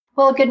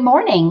Well, good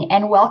morning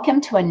and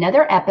welcome to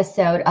another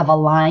episode of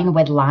Align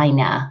with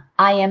Lina.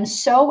 I am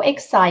so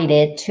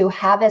excited to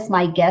have as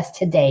my guest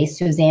today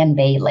Suzanne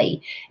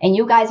Bailey, and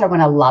you guys are going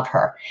to love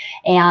her.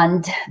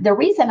 And the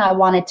reason I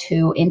wanted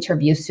to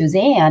interview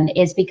Suzanne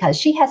is because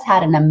she has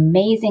had an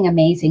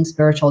amazing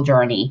spiritual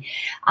journey.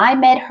 I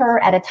met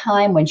her at a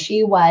time when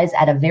she was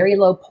at a very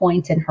low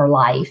point in her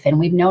life, and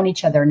we've known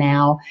each other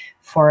now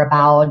for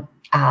about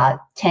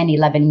 10,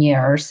 11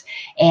 years.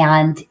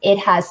 And it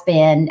has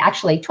been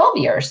actually 12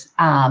 years.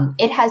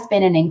 It has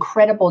been an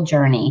incredible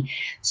journey.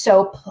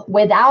 So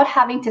without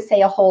having to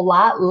say a whole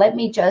lot, let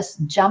me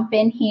just jump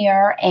in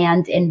here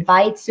and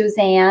invite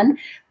Suzanne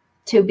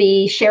to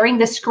be sharing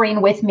the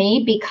screen with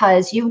me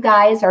because you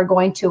guys are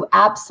going to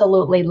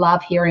absolutely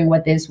love hearing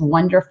what this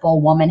wonderful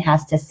woman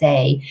has to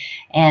say.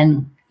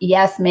 And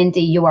yes,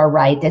 Mindy, you are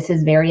right. This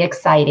is very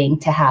exciting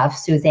to have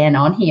Suzanne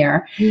on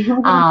here.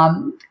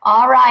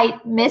 All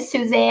right, Miss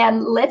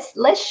Suzanne,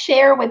 let's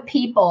share with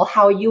people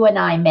how you and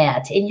I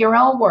met. In your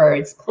own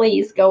words,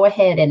 please go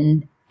ahead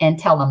and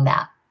tell them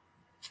that.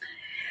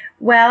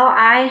 Well,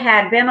 I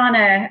had been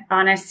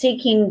on a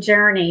seeking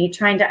journey,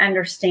 trying to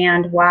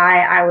understand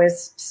why I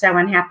was so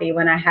unhappy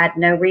when I had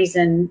no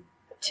reason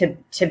to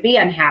be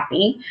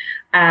unhappy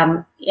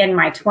in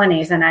my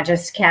 20s, and I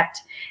just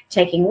kept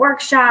taking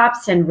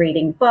workshops and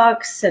reading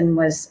books and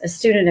was a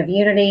student of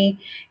Unity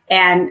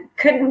and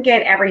couldn't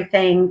get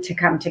everything to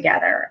come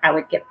together. I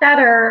would get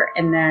better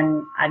and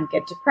then I'd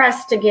get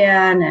depressed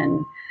again.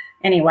 And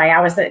anyway,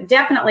 I was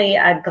definitely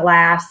a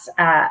glass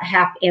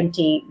half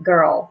empty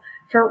girl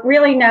for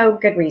really no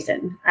good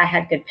reason. I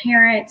had good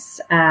parents.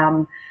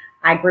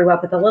 I grew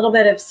up with a little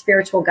bit of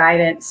spiritual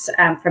guidance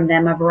from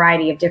them, a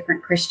variety of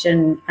different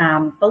Christian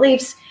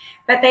beliefs,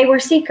 but they were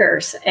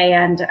seekers.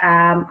 And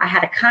I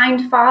had a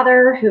kind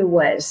father who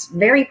was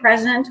very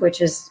present,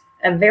 which is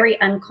a very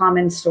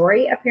uncommon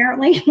story,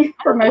 apparently,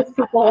 for most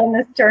people on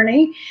this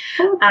journey.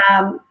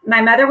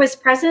 My mother was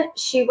present.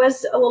 She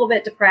was a little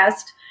bit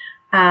depressed.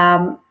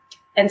 And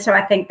so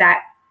I think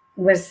that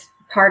was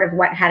part of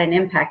what had an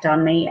impact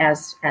on me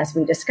as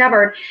we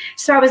discovered.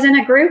 So I was in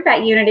a group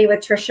at Unity with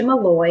Tricia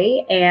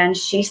Malloy, and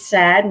she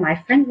said, my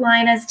friend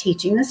Lina is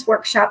teaching this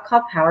workshop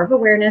called Power of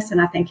Awareness,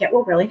 and I think it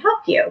will really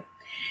help you.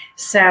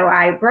 So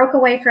I broke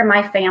away from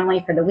my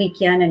family for the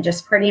weekend and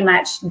just pretty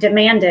much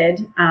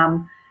demanded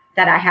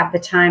that I have the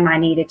time I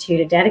needed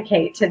to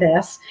dedicate to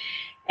this.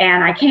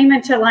 And I came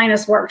into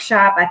Lina's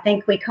workshop. I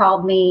think we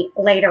called me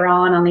later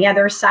on the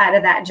other side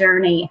of that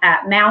journey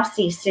at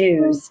Mousy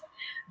Sue's.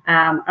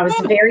 I was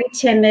very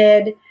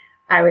timid.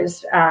 I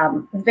was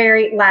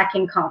very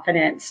lacking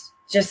confidence,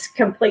 just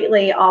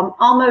completely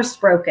almost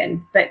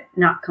broken, but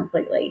not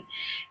completely.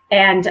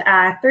 And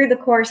through the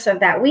course of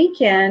that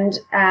weekend,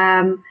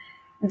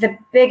 the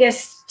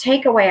biggest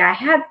takeaway I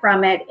had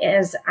from it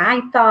is I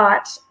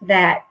thought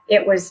that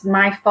it was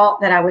my fault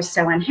that I was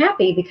so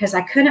unhappy because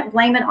I couldn't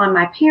blame it on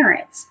my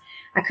parents.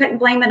 I couldn't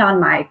blame it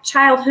on my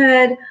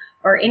childhood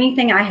or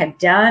anything I had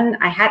done.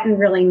 I hadn't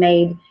really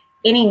made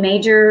any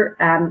major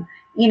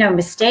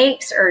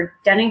mistakes or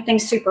done anything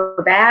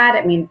super bad.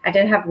 I mean, I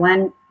did have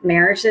one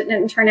marriage that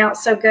didn't turn out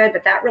so good,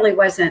 but that really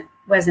wasn't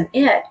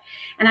it.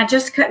 And I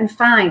just couldn't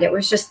find, it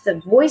was just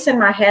the voice in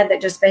my head that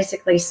just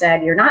basically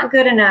said, you're not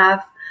good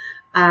enough.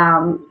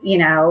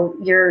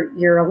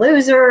 You're a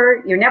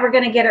loser. You're never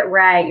going to get it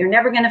right. You're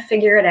never going to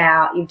figure it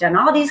out. You've done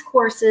all these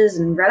courses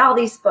and read all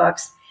these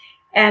books,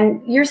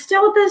 and you're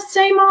still the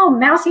same old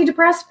mousy,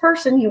 depressed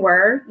person you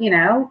were,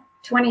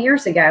 20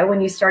 years ago when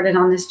you started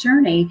on this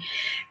journey.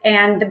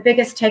 And the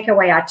biggest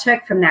takeaway I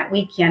took from that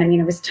weekend,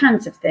 it was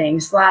tons of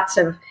things, lots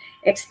of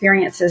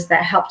experiences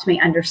that helped me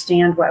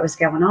understand what was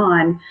going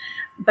on.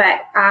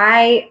 But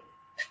I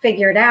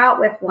figured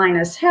out with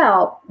Lina's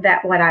help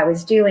that what I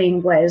was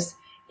doing was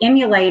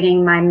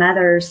emulating my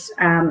mother's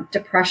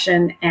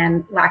depression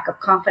and lack of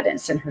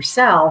confidence in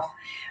herself.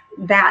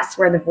 That's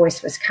where the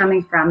voice was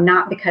coming from,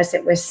 not because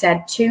it was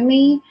said to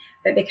me,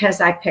 but because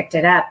I picked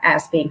it up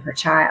as being her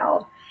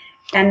child.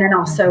 And then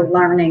also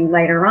learning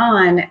later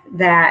on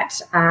that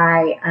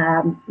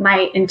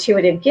my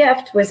intuitive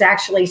gift was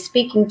actually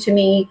speaking to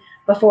me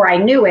before I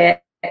knew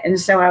it. And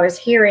so I was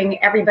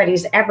hearing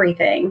everybody's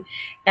everything.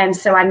 And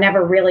so I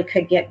never really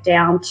could get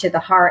down to the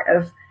heart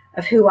of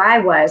who I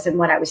was and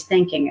what I was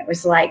thinking. It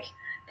was like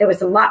there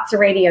was lots of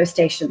radio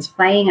stations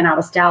playing and I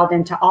was dialed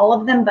into all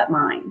of them but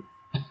mine.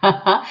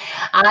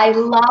 I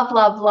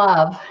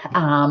love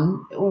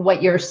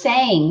what you're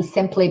saying,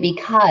 simply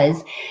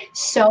because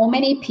so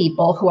many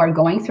people who are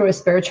going through a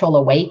spiritual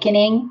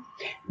awakening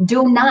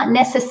do not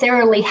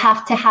necessarily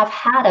have to have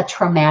had a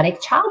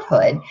traumatic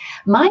childhood.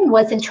 Mine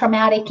wasn't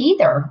traumatic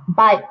either,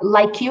 but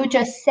like you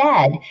just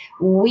said,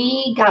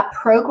 we got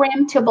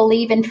programmed to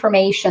believe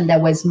information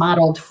that was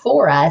modeled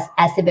for us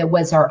as if it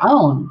was our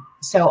own.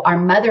 So our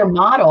mother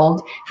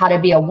modeled how to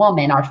be a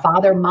woman. Our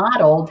father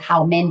modeled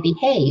how men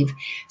behave.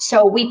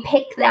 So we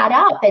pick that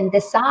up and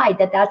decide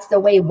that that's the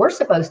way we're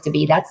supposed to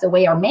be. That's the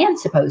way our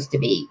man's supposed to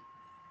be.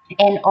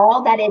 And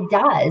all that it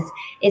does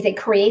is it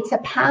creates a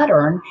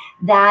pattern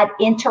that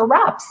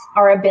interrupts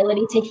our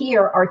ability to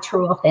hear our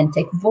true,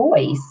 authentic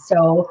voice.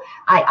 So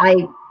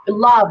I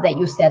love that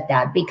you said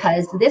that,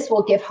 because this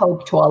will give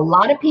hope to a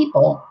lot of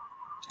people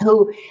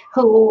who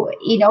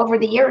over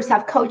the years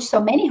have coached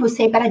so many who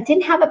say, but I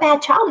didn't have a bad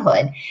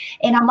childhood.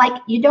 And I'm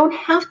like, you don't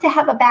have to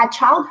have a bad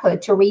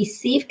childhood to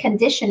receive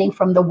conditioning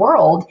from the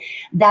world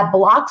that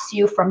blocks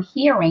you from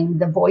hearing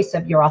the voice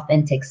of your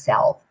authentic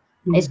self.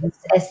 It's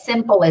just as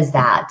simple as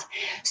that.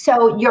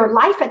 So your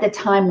life at the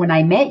time when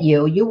I met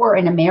you, you were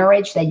in a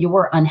marriage that you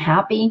were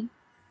unhappy.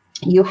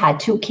 You had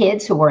 2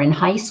 kids who were in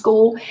high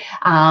school.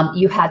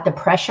 You had the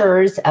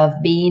pressures of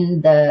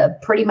being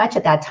pretty much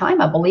at that time,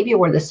 I believe you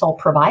were the sole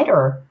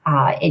provider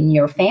in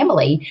your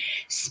family.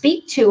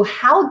 Speak to,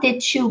 how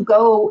did you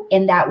go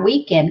in that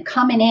weekend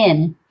coming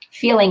in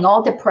feeling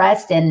all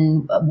depressed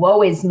and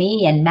woe is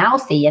me and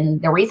mousy?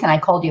 And the reason I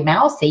called you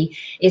mousy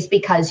is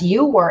because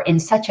you were in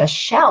such a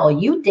shell.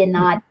 You did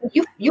not,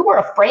 you were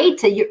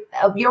afraid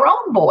of your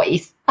own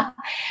voice.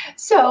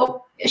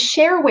 So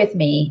share with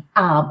me,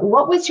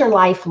 what was your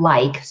life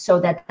like, so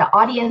that the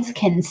audience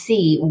can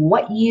see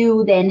what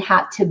you then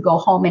had to go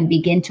home and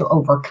begin to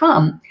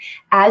overcome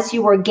as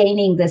you were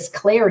gaining this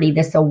clarity,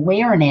 this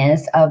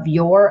awareness of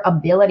your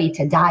ability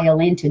to dial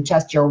into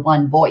just your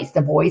one voice,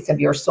 the voice of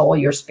your soul,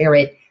 your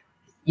spirit,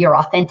 your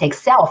authentic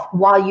self,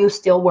 while you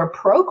still were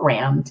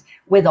programmed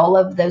with all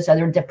of those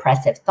other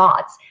depressive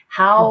thoughts.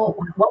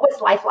 What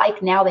was life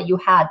like now that you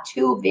had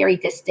 2 very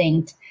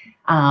distinct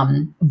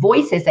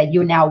voices that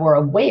you now were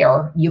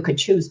aware you could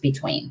choose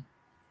between?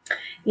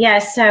 Yeah,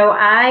 so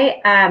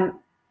I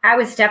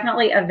was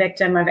definitely a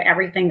victim of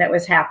everything that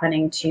was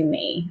happening to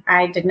me.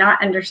 I did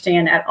not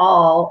understand at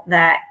all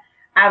that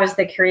I was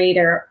the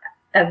creator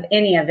of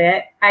any of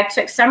it. I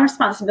took some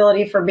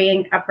responsibility for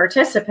being a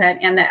participant,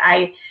 and that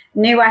I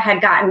knew I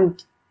had gotten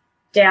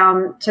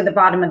down to the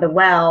bottom of the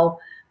well,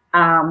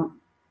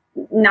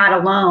 not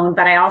alone,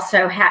 but I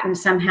also hadn't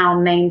somehow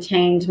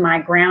maintained my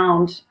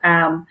ground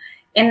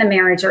in the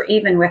marriage or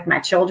even with my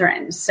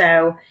children.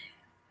 So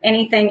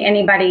anything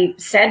anybody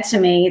said to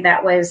me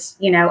that was,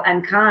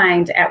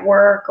 unkind at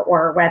work,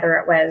 or whether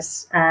it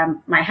was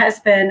my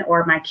husband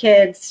or my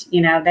kids,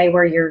 they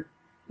were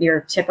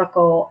your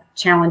typical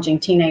challenging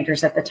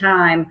teenagers at the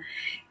time,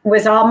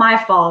 was all my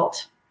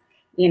fault.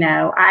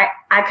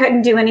 I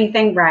couldn't do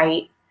anything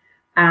right,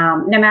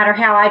 no matter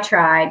how I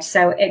tried.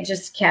 So it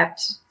just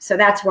so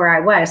that's where I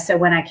was. So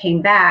when I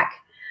came back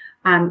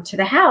to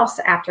the house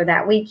after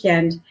that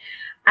weekend,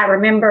 I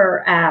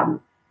remember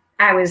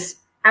I was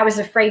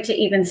afraid to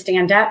even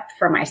stand up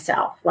for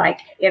myself. Like,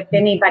 if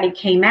anybody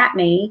came at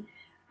me,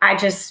 I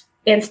just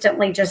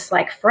instantly just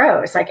like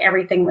froze, like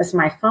everything was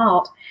my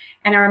fault.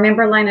 And I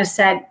remember Lena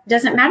said,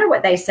 doesn't matter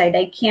what they say,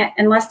 they can't,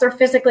 unless they're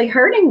physically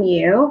hurting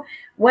you.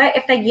 What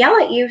if they yell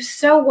at you?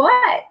 So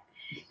what?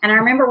 And I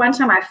remember one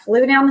time I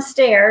flew down the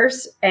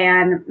stairs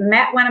and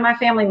met one of my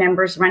family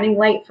members running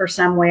late for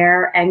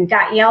somewhere and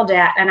got yelled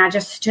at. And I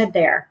just stood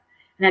there.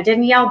 And I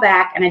didn't yell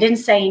back, and I didn't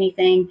say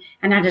anything.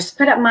 And I just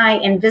put up my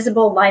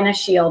invisible Lena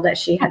shield that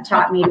she had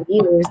taught me to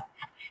use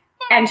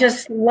and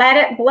just let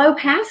it blow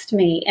past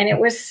me. And it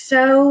was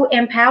so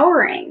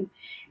empowering.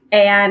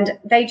 And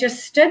they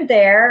just stood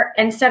there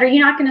and said, are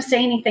you not going to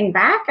say anything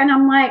back? And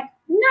I'm like,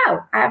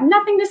 no, I have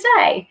nothing to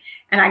say.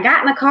 And I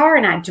got in the car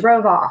and I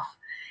drove off.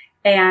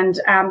 And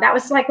that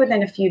was like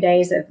within a few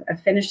days of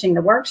finishing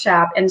the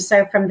workshop. And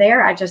so from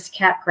there, I just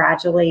kept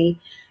gradually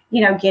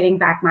getting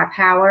back my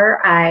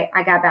power.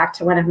 I got back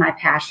to one of my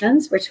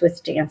passions, which was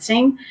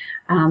dancing.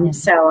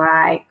 So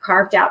I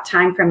carved out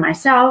time for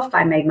myself.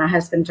 I made my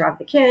husband drive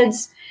the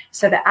kids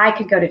so that I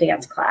could go to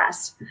dance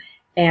class.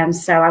 And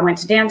so I went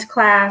to dance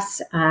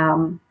class.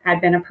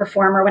 I'd been a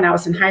performer when I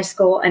was in high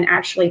school, and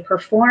actually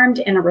performed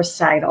in a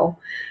recital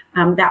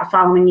that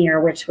following year,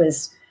 which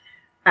was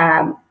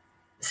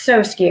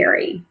so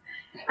scary.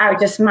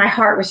 My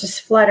heart was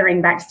just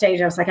fluttering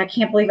backstage. I was like, I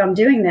can't believe I'm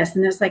doing this.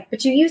 And it's like,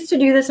 but you used to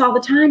do this all the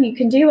time. You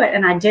can do it.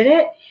 And I did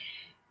it.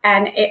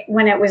 And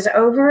when it was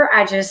over,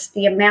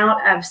 the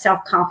amount of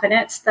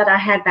self-confidence that I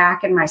had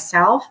back in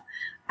myself,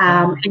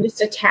 and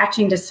just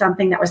attaching to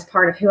something that was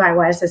part of who I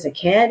was as a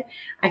kid,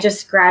 I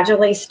just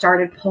gradually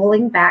started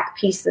pulling back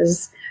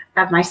pieces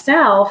of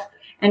myself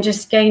and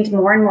just gained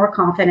more and more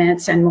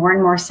confidence and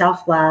more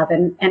self-love,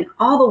 and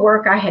all the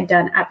work I had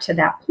done up to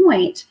that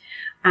point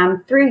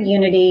through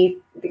Unity,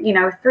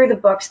 through the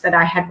books that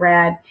I had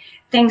read.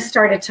 Things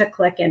started to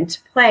click into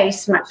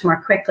place much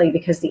more quickly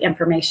because the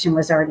information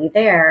was already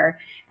there.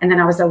 And then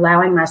I was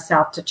allowing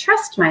myself to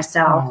trust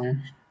myself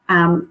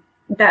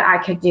that I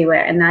could do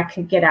it and I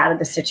could get out of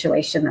the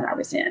situation that I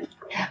was in.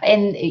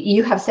 And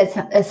you have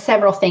said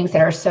several things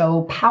that are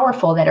so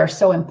powerful, that are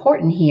so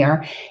important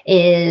here,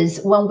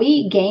 is when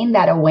we gain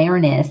that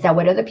awareness that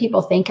what other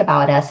people think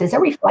about us is a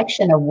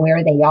reflection of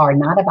where they are,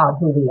 not about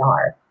who we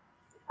are,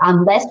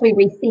 unless we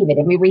receive it.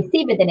 If we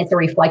receive it, then it's a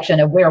reflection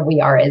of where we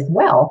are as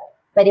well.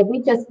 But if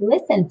we just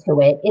listen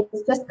to it,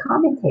 it's just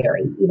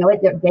commentary.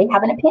 They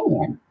have an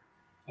opinion.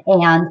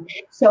 And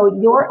so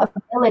your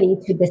ability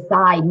to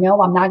decide,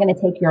 no, I'm not going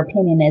to take your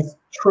opinion as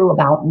true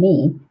about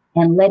me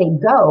and let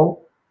it go,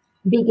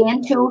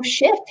 began to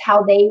shift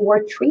how they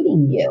were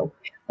treating you.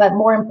 But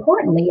more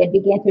importantly, it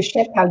began to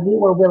shift how you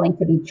were willing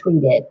to be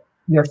treated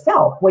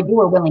yourself, what you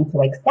were willing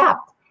to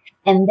accept.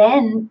 And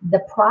then the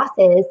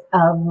process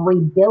of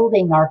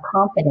rebuilding our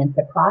confidence,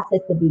 the process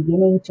of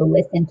beginning to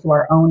listen to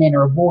our own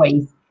inner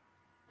voice.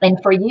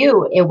 And for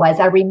you, it was,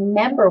 I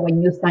remember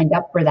when you signed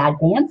up for that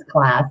dance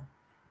class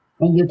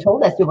and you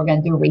told us you were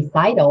going to do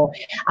recital,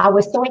 I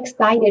was so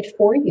excited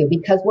for you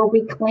because we're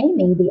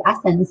reclaiming the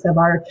essence of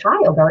our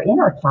child, our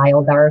inner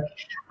child, our,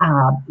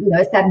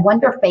 it's that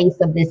wonder face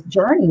of this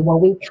journey where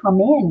we come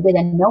in with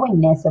a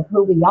knowingness of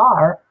who we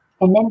are.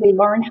 And then we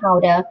learn how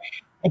to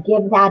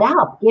give that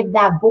up, give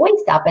that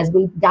voice up as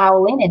we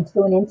dial in and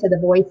tune into the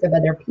voice of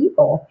other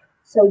people.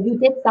 So you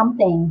did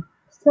something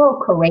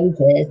so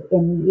courageous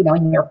in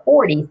your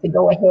 40s to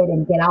go ahead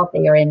and get out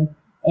there and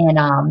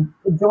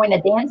join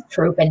a dance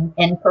troupe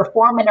and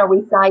perform in a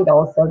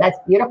recital. So that's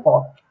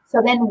beautiful.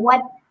 So then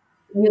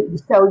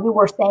you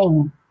were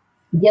saying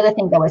the other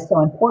thing that was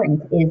so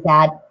important is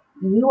that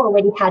you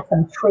already had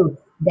some truth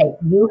that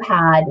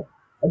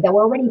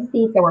were already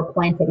seeds that were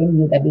planted in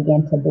you that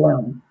began to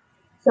bloom.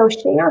 So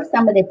share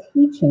some of the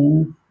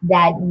teachings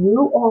that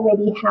you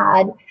already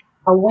had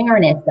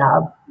awareness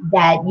of,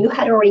 that you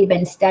had already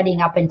been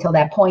studying up until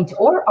that point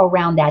or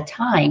around that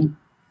time,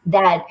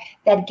 that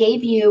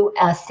gave you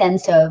a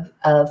sense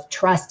of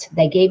trust,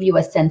 that gave you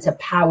a sense of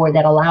power,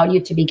 that allowed you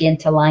to begin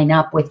to line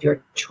up with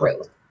your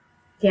truth.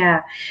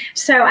 Yeah.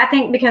 So I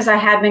think because I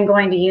had been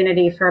going to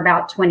Unity for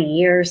about 20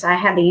 years, I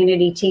had the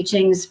Unity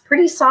teachings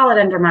pretty solid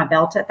under my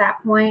belt at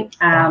that point.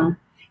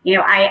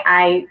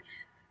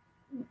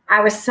 I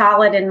was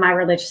solid in my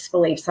religious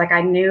beliefs. Like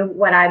I knew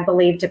what I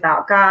believed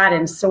about God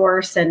and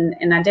source,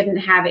 and I didn't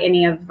have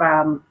any of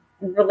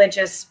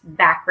religious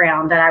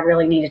background that I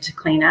really needed to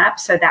clean up.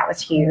 So that was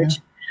huge.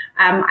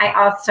 Yeah. I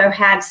also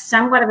had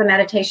somewhat of a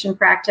meditation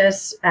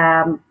practice,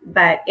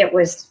 but it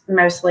was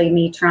mostly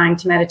me trying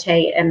to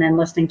meditate and then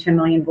listening to a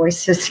million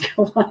voices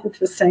go on at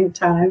the same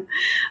time.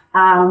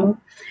 I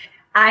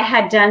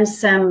had done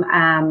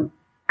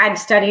I'd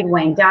studied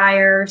Wayne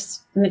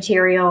Dyer's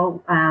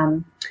material.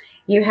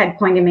 You had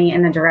pointed me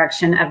in the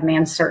direction of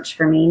Man's Search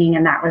for Meaning,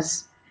 and that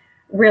was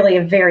really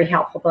a very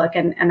helpful book.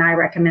 And I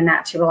recommend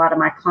that to a lot of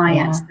my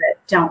clients that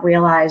don't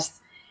realize,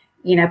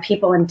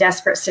 people in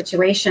desperate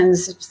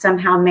situations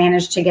somehow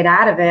manage to get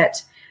out of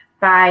it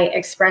by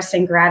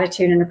expressing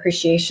gratitude and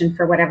appreciation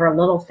for whatever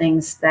little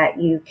things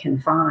that you can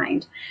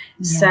find.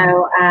 Yeah.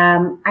 So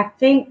I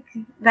think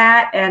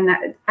that,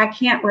 and I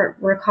can't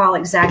recall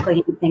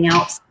exactly anything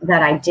else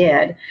that I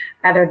did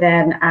other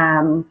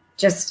than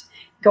just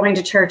going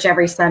to church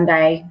every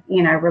Sunday,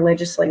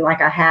 religiously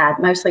like I had,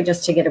 mostly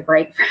just to get a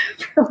break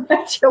from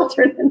my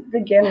children in the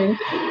beginning.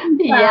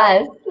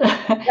 Yes.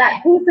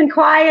 That peace and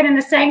quiet in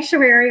the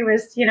sanctuary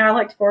was, I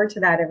looked forward to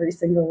that every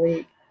single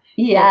week.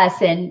 Yes.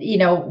 And,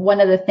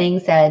 one of the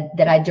things that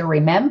I do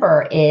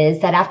remember is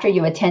that after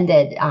you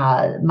attended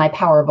my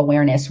Power of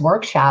Awareness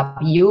workshop,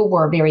 you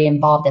were very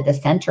involved at the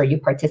center. You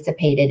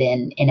participated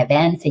in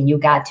events and you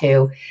got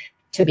to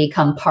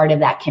become part of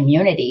that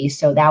community.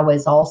 So that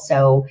was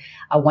also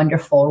a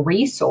wonderful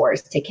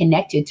resource to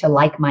connect you to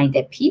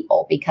like-minded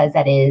people, because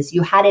that is,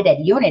 you had it at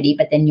Unity,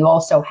 but then you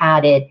also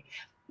had it,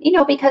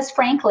 because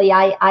frankly,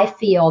 I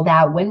feel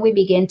that when we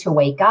begin to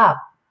wake up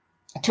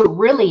to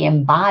really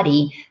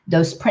embody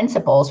those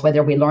principles,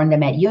 whether we learn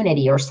them at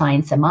Unity or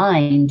Science of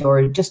Mind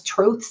or just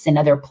truths in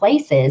other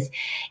places,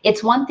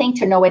 it's one thing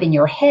to know it in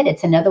your head.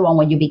 It's another one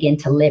when you begin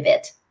to live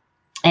it.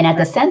 And at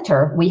the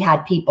center, we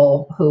had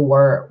people who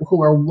were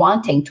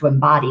wanting to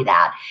embody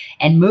that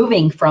and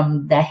moving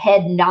from the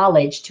head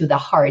knowledge to the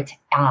heart,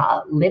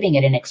 living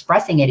it and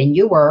expressing it. And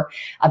you were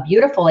a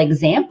beautiful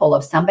example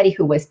of somebody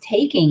who was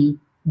taking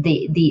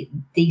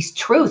these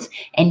truths,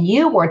 and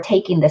you were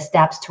taking the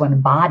steps to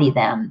embody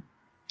them.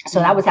 So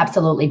that was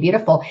absolutely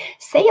beautiful.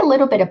 Say a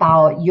little bit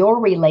about your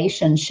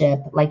relationship,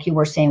 like you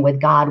were saying, with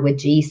God, with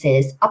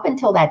Jesus, up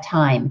until that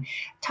time.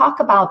 Talk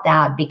about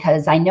that,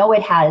 because I know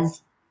it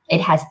has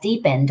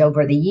deepened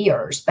over the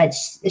years, but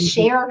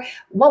share,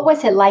 what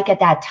was it like at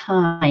that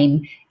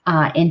time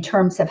in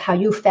terms of how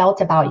you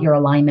felt about your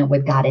alignment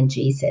with God and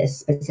Jesus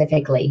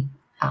specifically?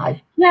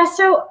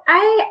 So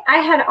I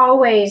had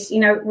always,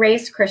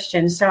 raised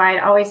Christian. So I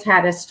had always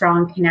had a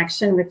strong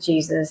connection with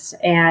Jesus.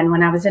 And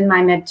when I was in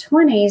my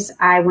mid-20s,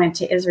 I went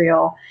to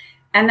Israel.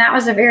 And that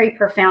was a very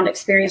profound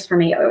experience for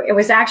me. It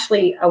was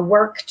actually a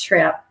work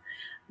trip.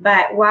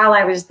 But while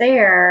I was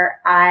there,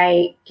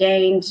 I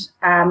gained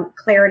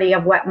clarity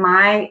of what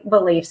my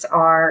beliefs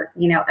are,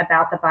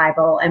 about the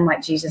Bible and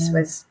what Jesus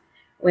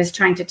was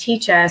trying to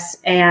teach us.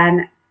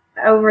 And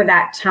over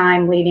that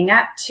time leading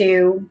up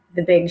to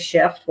the big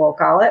shift, we'll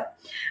call it,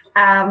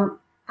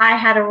 I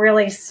had a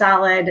really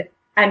solid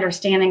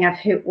understanding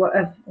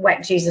of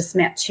what Jesus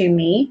meant to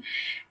me.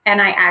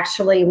 And I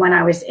actually, when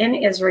I was in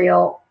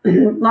Israel,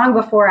 long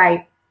before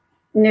I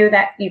knew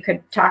that you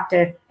could talk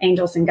to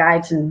angels and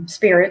guides and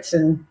spirits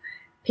and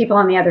people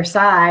on the other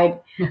side,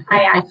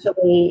 I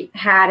actually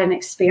had an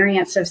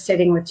experience of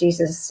sitting with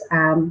Jesus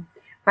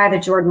by the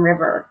Jordan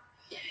River.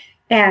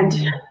 And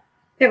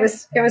it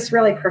was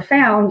really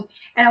profound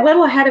and a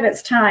little ahead of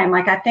its time.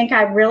 Like, I think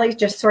I really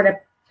just sort of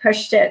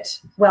pushed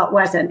it. Well, it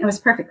wasn't. It was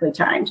perfectly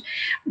timed.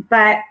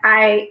 But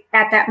I,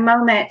 at that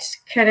moment,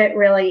 couldn't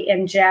really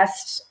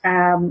ingest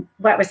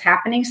what was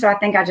happening. So I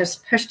think I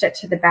just pushed it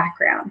to the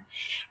background.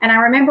 And I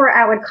remember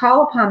I would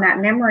call upon that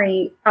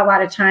memory a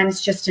lot of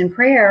times just in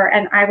prayer.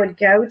 And I would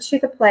go to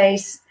the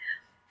place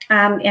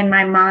in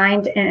my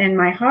mind and in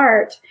my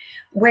heart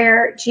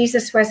where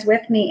Jesus was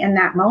with me in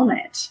that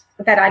moment,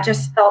 that I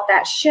just felt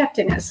that shift.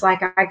 And it's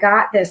like I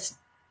got this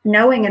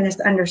knowing and this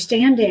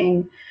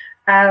understanding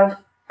of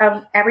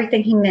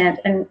everything he meant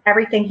and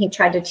everything he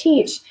tried to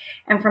teach.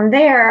 And from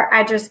there,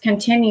 I just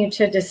continued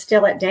to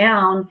distill it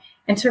down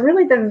into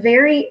really the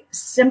very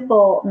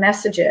simple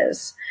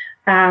messages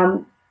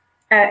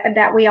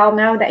that we all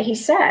know that he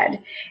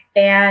said.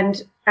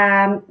 And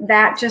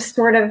that just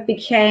sort of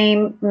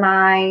became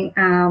my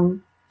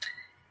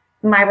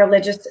my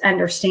religious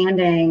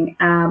understanding.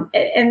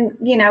 And,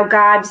 you know,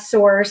 God's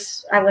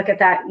source, I look at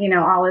that, you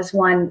know, all as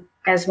one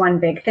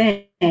big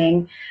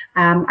thing.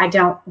 I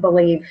don't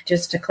believe,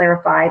 just to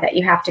clarify, that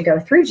you have to go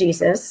through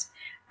Jesus.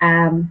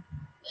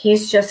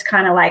 He's just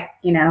kind of like,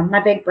 you know, my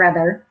big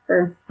brother,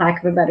 for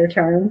lack of a better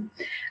term.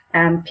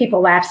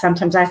 People laugh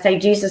sometimes. I say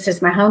Jesus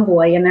is my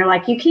homeboy, and they're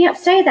like, you can't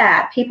say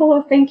that. People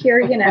will think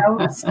you're, you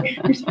know,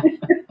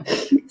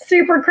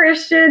 super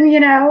Christian, you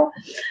know,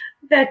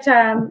 that,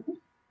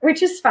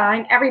 which is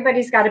fine.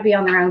 Everybody's got to be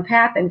on their own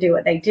path and do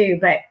what they do.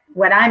 But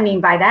what I mean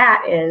by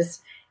that is,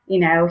 you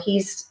know,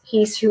 he's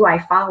who I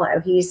follow.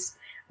 He's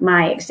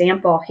my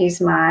example. He's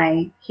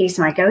my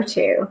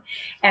go-to.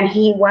 And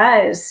he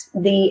was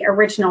the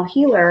original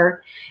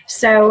healer.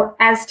 So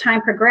as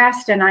time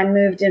progressed and I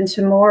moved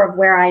into more of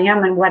where I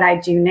am and what I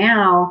do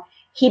now,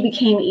 he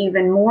became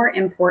even more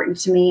important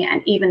to me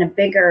and even a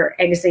bigger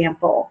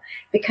example,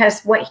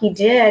 because what he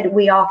did,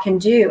 we all can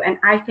do. And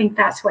I think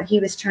that's what he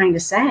was trying to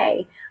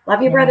say.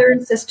 Love your brother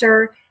and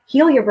sister,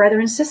 heal your brother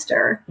and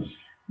sister.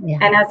 Yeah.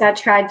 And as I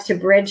tried to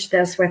bridge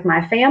this with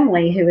my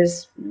family, who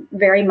is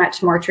very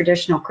much more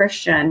traditional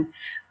Christian,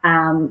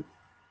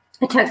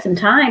 it took some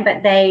time,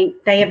 but they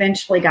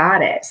eventually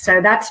got it. So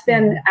that's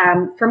been,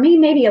 for me,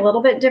 maybe a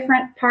little bit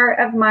different part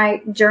of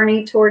my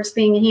journey towards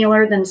being a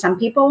healer than some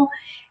people,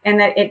 and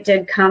that it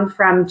did come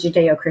from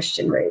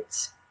Judeo-Christian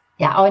roots.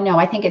 Yeah. Oh, no,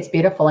 I think it's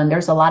beautiful. And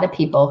there's a lot of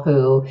people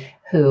who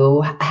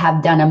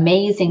have done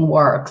amazing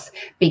works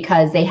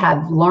because they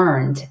have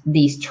learned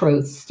these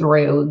truths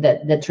through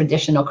the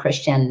traditional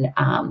Christian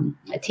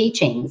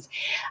teachings.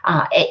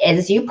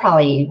 As you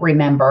probably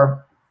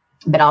remember,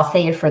 but I'll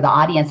say it for the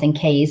audience in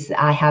case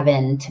I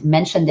haven't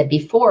mentioned it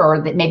before,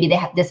 or that maybe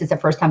this is the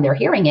first time they're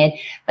hearing it,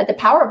 but the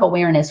Power of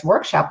Awareness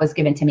workshop was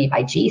given to me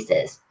by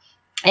Jesus.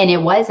 And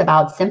it was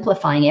about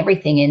simplifying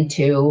everything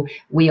into,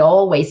 we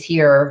always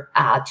hear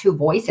two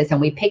voices, and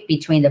we pick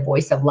between the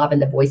voice of love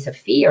and the voice of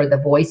fear. The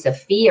voice of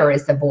fear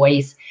is the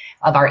voice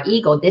of our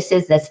ego. This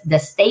is the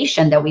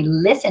station that we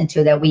listen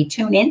to, that we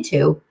tune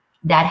into,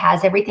 that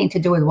has everything to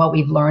do with what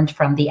we've learned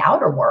from the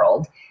outer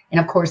world. And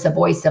of course, the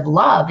voice of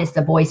love is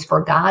the voice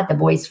for God, the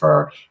voice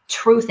for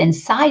truth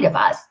inside of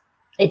us.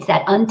 It's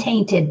that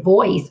untainted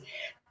voice,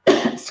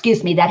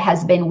 excuse me, that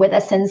has been with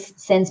us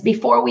since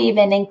before we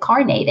even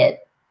incarnated.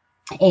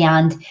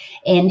 And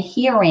in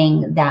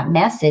hearing that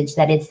message,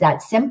 that it's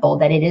that simple,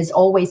 that it is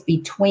always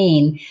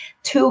between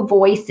two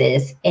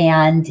voices,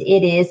 and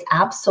it is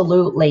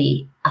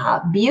absolutely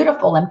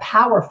beautiful and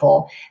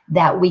powerful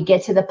that we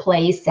get to the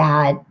place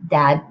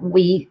that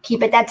we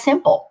keep it that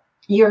simple.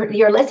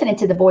 You're listening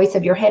to the voice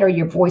of your head or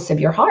your voice of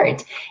your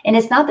heart. And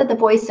it's not that the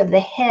voice of the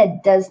head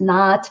does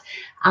not,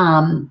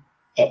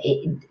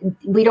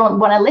 we don't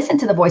want to listen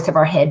to the voice of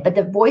our head, but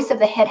the voice of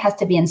the head has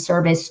to be in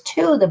service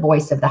to the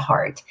voice of the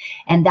heart.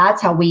 And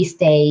that's how we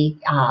stay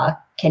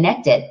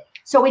connected.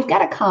 So we've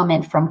got a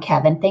comment from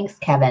Kevin. Thanks,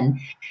 Kevin,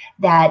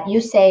 that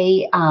you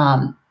say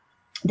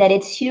that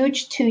it's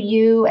huge to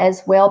you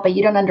as well, but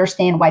you don't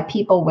understand why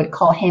people would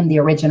call him the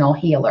original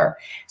healer.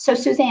 So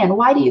Suzanne,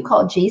 why do you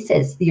call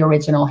Jesus the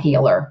original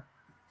healer?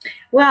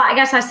 Well, I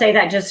guess I say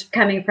that just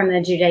coming from the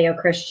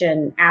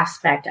Judeo-Christian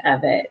aspect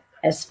of it,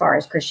 as far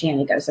as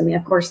Christianity goes. I mean,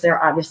 of course,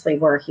 there obviously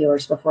were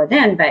healers before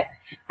then, but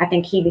I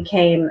think he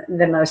became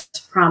the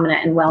most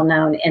prominent and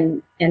well-known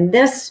in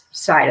this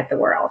side of the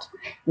world,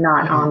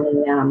 not on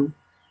the...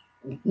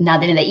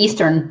 Not in the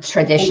Eastern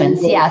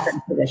traditions, yes.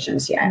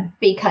 Traditions, yeah.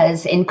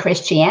 Because in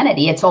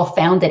Christianity, it's all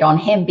founded on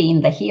him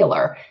being the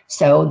healer.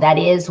 So that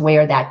is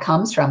where that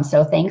comes from.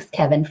 So thanks,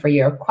 Kevin, for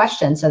your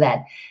question, so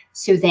that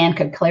Suzanne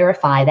could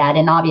clarify that.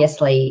 And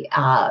obviously,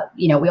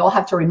 we all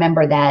have to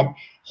remember that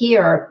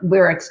here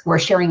we're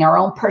sharing our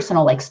own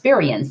personal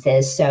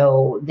experiences.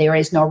 So there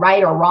is no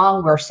right or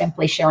wrong. We're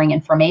simply sharing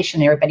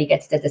information. Everybody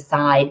gets to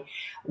decide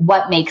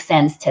what makes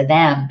sense to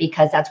them,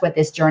 because that's what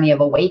this journey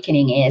of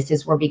awakening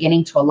is we're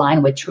beginning to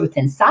align with truth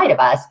inside of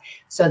us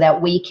so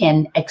that we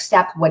can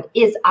accept what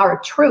is our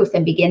truth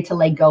and begin to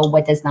let go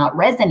what does not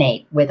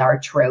resonate with our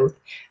truth,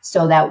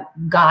 so that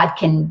God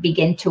can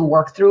begin to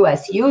work through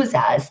us, use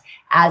us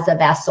as a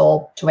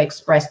vessel to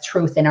express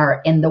truth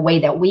in the way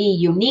that we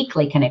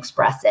uniquely can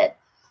express it.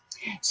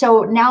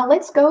 So now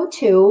let's go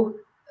to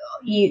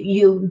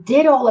you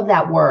did all of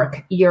that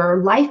work. Your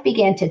life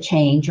began to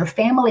change. Your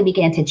family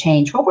began to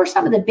change. What were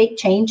some of the big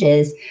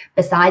changes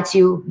besides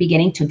you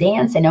beginning to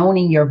dance and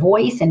owning your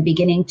voice and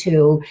beginning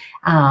to,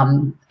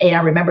 and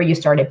I remember you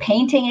started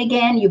painting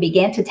again. You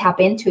began to tap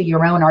into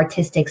your own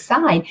artistic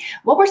side.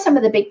 What were some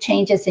of the big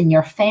changes in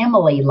your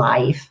family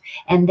life?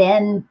 And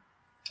then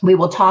we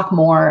will talk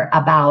more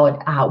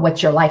about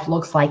what your life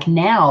looks like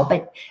now.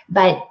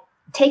 But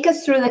take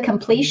us through the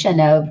completion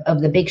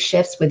of the big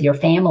shifts with your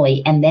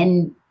family, and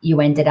then you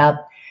ended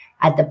up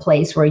at the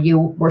place where you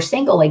were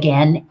single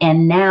again,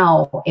 and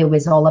now it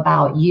was all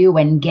about you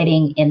and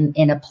getting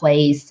in a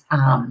place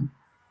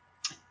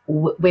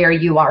where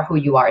you are who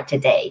you are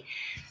today.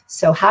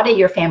 So how did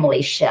your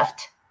family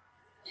shift?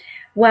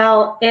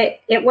 Well,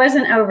 it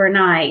wasn't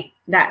overnight,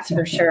 that's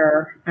for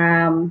sure.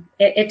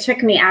 It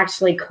took me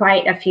actually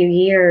quite a few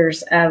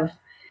years of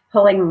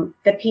pulling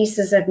the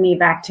pieces of me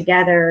back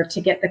together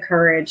to get the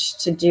courage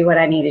to do what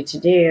I needed to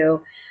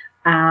do.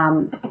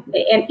 And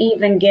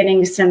even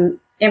getting some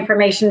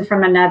information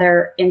from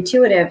another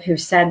intuitive who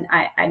said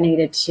I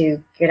needed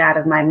to get out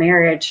of my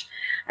marriage.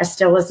 I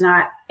still was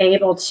not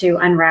able to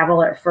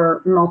unravel it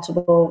for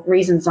multiple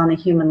reasons on a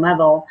human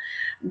level.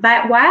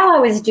 But while I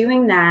was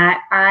doing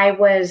that, I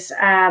was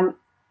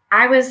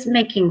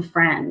making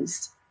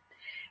friends.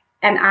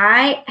 And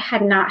I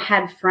had not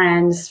had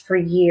friends for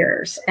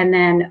years. And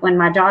then when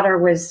my daughter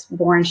was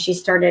born, she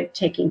started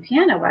taking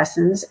piano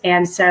lessons.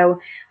 And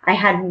so I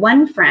had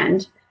one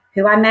friend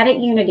who I met at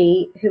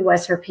Unity who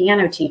was her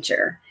piano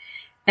teacher.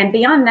 And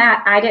beyond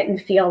that, I didn't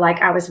feel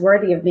like I was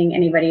worthy of being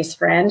anybody's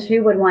friend.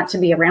 Who would want to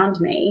be around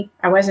me?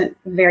 I wasn't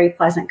very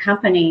pleasant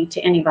company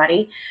to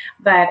anybody,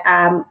 but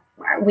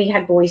we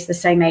had boys the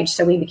same age,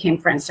 so we became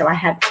friends. So I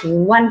had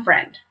one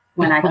friend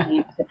when I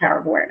came to the Power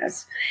of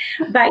Awareness.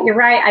 But you're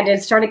right, I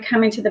did started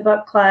coming to the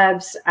book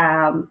clubs,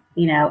 A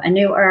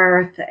New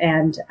Earth,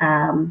 and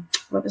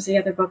what was the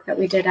other book that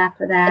we did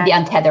after that? The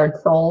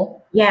Untethered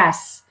Soul.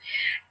 Yes.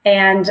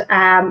 And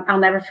I'll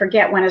never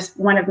forget one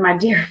of my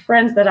dear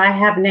friends that I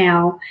have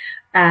now,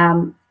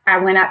 I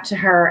went up to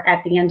her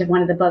at the end of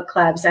one of the book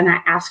clubs and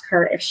I asked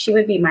her if she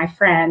would be my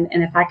friend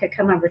and if I could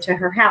come over to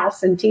her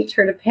house and teach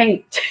her to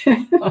paint.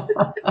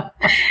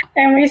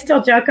 And we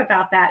still joke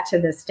about that to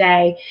this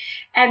day.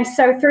 And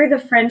so through the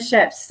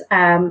friendships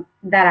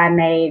that I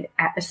made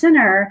at the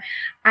center,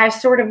 I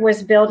sort of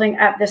was building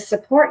up this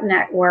support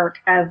network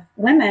of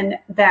women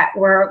that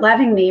were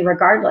loving me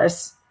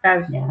regardless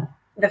of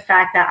the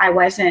fact that I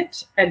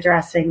wasn't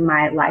addressing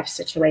my life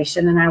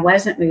situation and I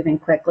wasn't moving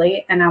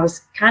quickly. And I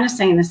was kind of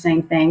saying the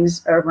same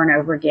things over and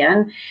over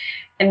again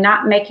and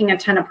not making a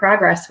ton of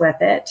progress with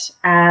it.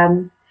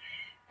 And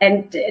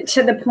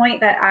to the point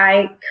that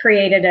I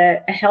created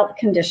a health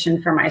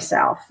condition for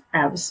myself.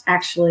 I was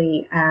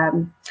actually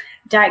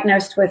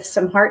diagnosed with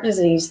some heart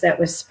disease that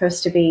was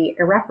supposed to be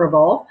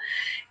irreparable.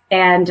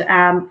 And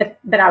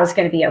but I was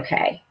going to be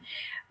okay.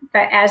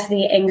 But as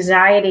the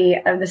anxiety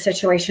of the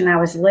situation I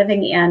was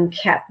living in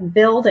kept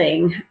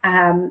building,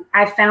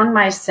 I found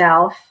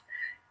myself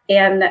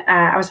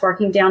I was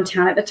working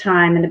downtown at the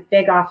time in a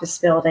big office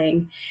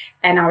building,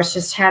 and I was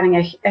just having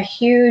a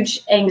huge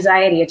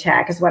anxiety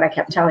attack is what I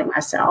kept telling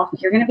myself.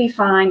 You're going to be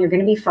fine. You're going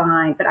to be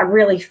fine. But I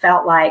really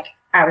felt like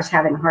I was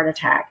having a heart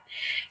attack.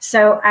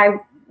 So I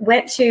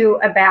went to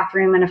a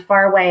bathroom in a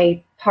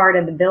faraway part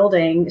of the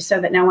building so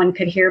that no one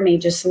could hear me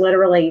just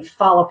literally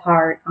fall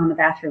apart on the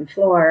bathroom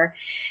floor.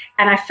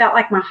 And I felt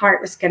like my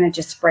heart was going to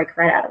just break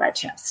right out of my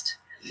chest.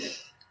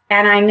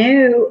 And I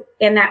knew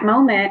in that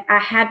moment I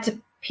had to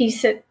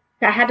piece it.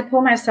 I had to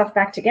pull myself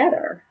back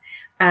together.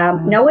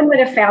 No one would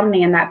have found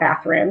me in that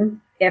bathroom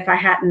if I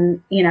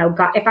hadn't,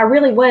 if I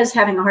really was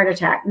having a heart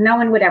attack. No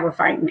one would ever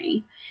find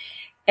me.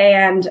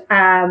 And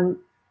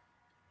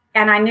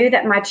I knew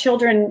that my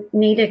children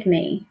needed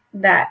me,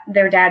 that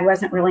their dad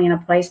wasn't really in a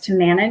place to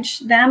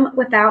manage them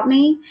without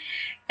me.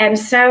 And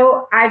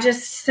so I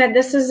just said,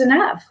 this is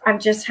enough.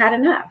 I've just had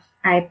enough.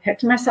 I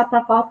picked myself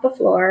up off the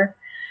floor.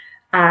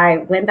 I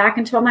went back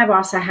and told my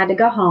boss I had to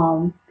go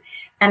home.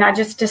 And I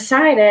just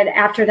decided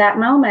after that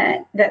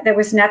moment that there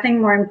was nothing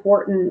more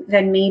important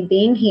than me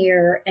being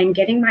here and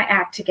getting my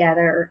act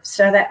together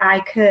so that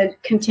I could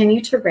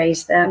continue to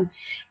raise them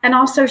and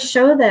also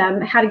show them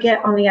how to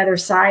get on the other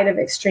side of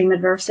extreme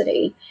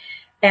adversity.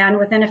 And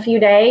within a few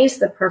days,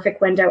 the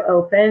perfect window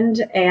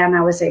opened and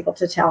I was able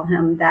to tell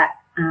him that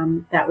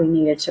we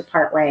needed to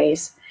part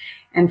ways.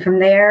 And from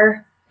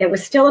there, it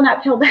was still an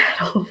uphill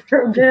battle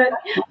for a bit,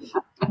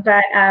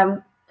 but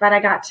I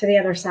got to the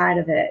other side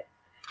of it.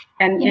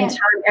 And in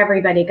time,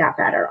 everybody got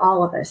better.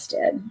 All of us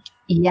did.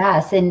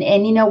 Yes. And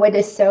you know what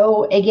is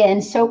so,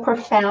 again, so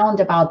profound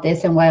about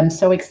this, and why I'm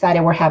so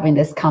excited we're having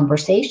this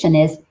conversation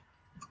is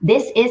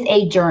this is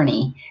a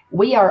journey.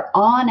 We are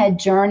on a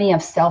journey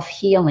of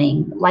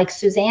self-healing. Like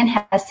Suzanne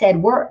has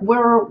said,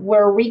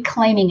 we're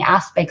reclaiming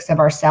aspects of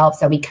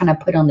ourselves that we kind of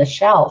put on the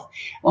shelf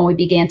when we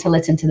began to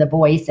listen to the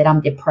voice that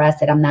I'm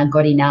depressed, that I'm not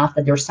good enough,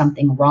 that there's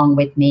something wrong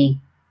with me.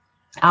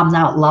 I'm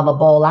not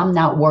lovable. I'm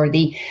not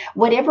worthy.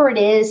 Whatever it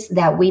is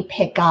that we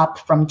pick up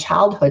from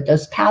childhood,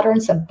 those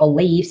patterns of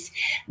beliefs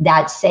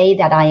that say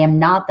that I am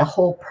not the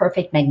whole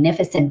perfect,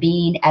 magnificent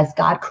being as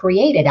God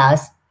created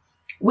us,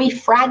 we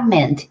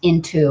fragment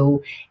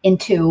into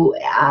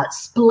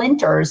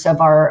splinters of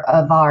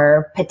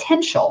our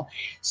potential.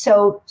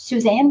 So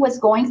Suzanne was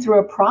going through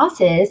a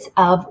process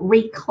of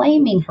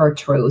reclaiming her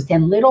truth,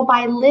 and little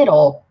by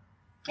little,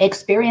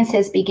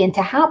 experiences begin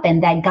to happen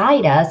that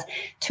guide us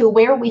to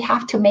where we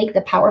have to make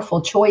the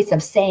powerful choice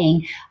of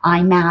saying,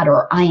 I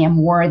matter, I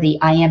am worthy,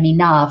 I am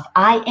enough,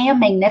 I am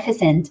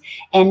magnificent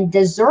and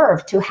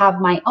deserve to have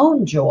my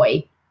own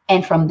joy.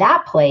 And from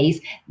that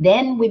place,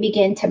 then we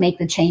begin to make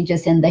the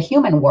changes in the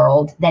human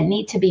world that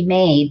need to be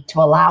made to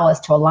allow us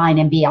to align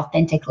and be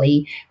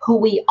authentically who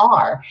we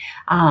are.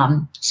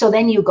 So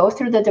then you go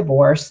through the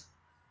divorce.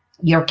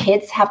 Your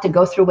kids have to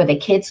go through what the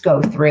kids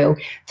go through.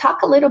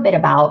 Talk a little bit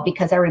about,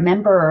 because I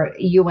remember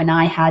you and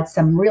I had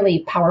some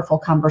really powerful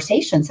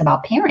conversations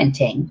about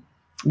parenting,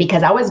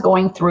 because I was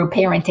going through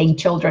parenting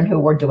children who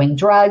were doing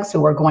drugs, who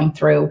were going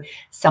through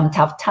some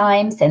tough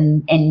times,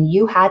 and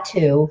you had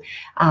to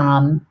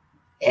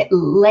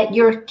let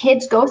your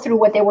kids go through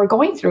what they were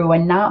going through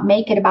and not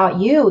make it about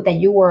you, that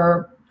you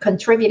were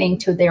contributing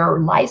to their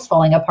lives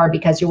falling apart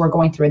because you were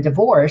going through a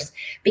divorce,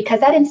 because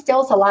that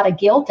instills a lot of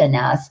guilt in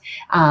us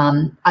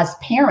as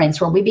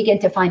parents, where we begin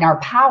to find our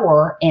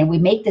power and we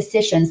make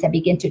decisions that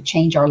begin to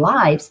change our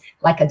lives,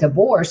 like a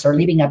divorce or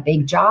leaving a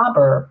big job,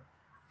 or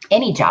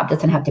any job,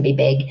 doesn't have to be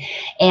big.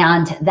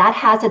 And that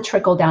has a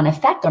trickle down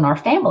effect on our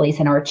families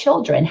and our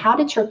children. How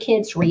did your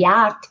kids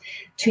react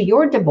to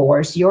your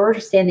divorce? You're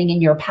standing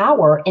in your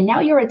power, and now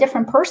you're a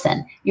different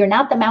person. You're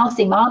not the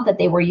mousy mom that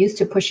they were used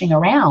to pushing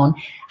around.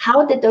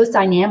 How did those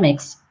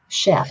dynamics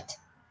shift?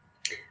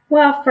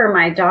 Well, for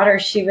my daughter,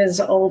 she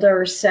was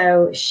older,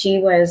 so she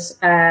was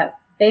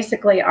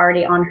basically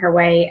already on her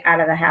way out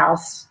of the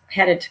house,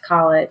 headed to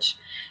college.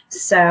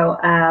 So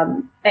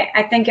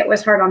I think it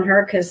was hard on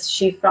her because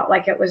she felt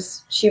like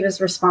she was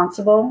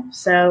responsible.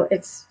 So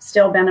it's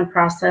still been a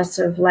process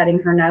of letting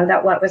her know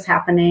that what was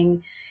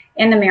happening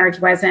in the marriage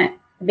wasn't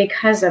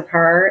because of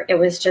her. It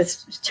was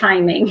just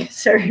timing.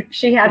 So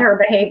she had her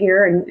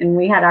behavior and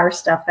we had our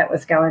stuff that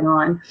was going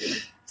on.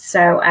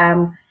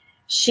 So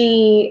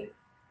she,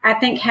 I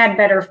think, had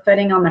better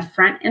footing on the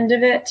front end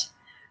of it.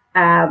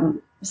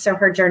 So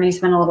her journey's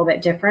been a little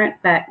bit different,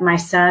 but my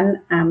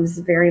son was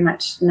very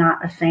much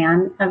not a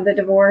fan of the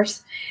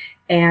divorce.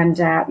 And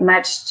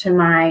much to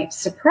my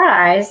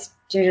surprise,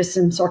 due to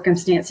some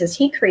circumstances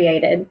he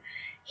created,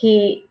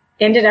 he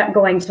ended up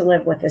going to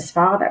live with his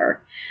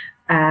father,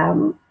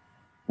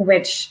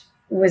 which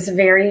was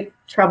very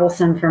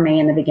troublesome for me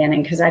in the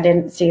beginning because I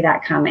didn't see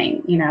that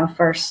coming. You know,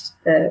 first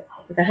the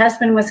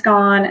husband was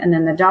gone, and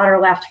then the daughter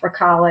left for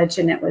college,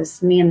 and it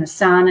was me and the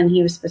son, and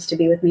he was supposed to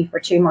be with me for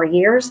 2 more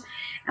years.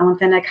 And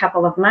within a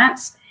couple of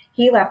months,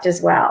 he left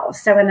as well.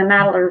 So in the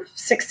matter of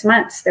 6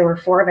 months, there were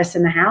 4 of us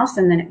in the house,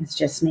 and then it was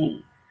just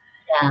me.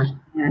 Yeah.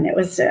 And it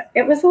was a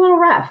little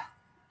rough.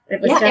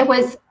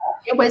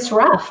 It was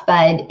rough,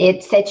 but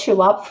it sets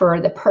you up for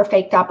the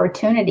perfect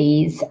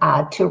opportunities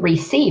to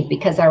receive,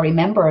 because I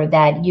remember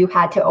that you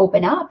had to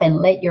open up and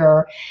let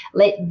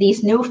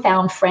these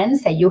newfound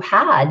friends that you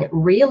had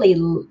really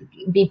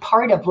be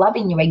part of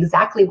loving you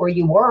exactly where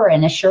you were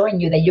and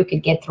assuring you that you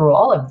could get through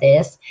all of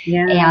this.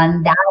 Yeah.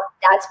 And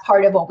that's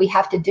part of what we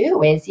have to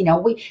do is, you know,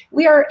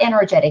 we are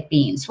energetic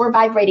beings. We're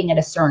vibrating at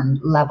a certain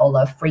level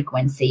of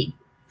frequency.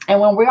 And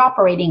when we're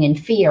operating in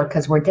fear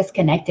because we're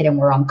disconnected and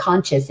we're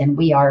unconscious and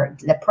we are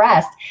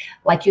depressed,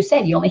 like you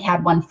said, you only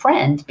had one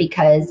friend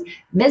because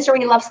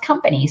misery loves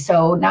company.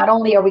 So not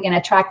only are we going to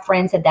attract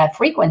friends at that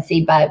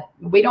frequency, but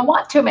we don't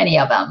want too many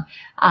of them.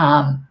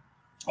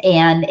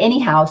 And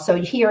anyhow, so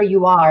here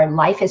you are,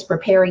 life is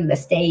preparing the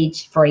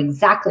stage for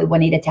exactly what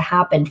needed to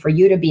happen for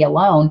you to be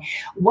alone.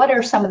 What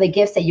are some of the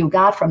gifts that you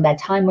got from that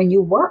time when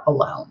you were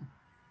alone?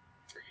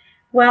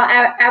 Well,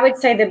 I would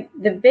say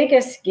the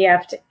biggest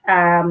gift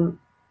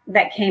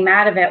that came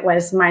out of it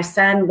was my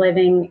son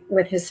living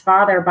with his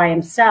father by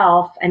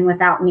himself and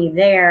without me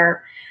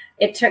there.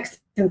 It took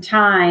some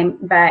time,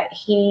 but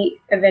he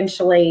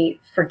eventually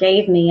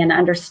forgave me and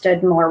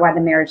understood more why the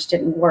marriage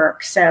didn't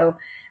work. So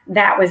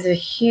that was a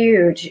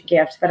huge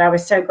gift that I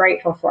was so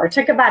grateful for. It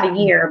took about a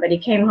year, but he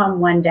came home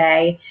one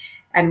day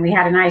and we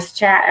had a nice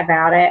chat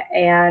about it.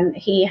 And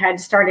he had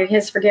started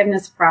his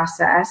forgiveness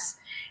process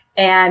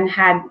and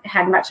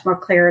had much more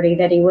clarity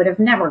that he would have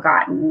never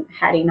gotten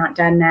had he not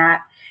done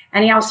that.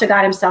 And he also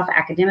got himself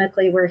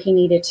academically where he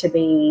needed to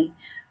be,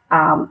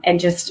 and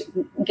just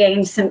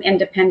gained some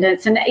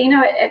independence. And, you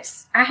know,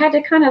 I had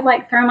to kind of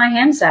like throw my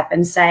hands up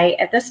and say,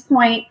 at this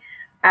point,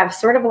 I've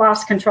sort of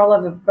lost control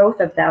of both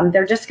of them.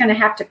 They're just going to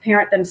have to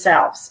parent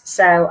themselves.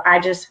 So I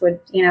just would,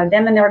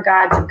 them and their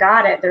gods have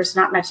got it. There's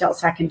not much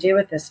else I can do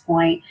at this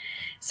point.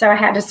 So I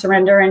had to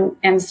surrender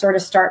and sort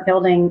of start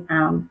building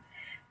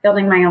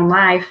my own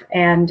life.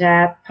 And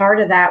part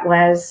of that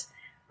was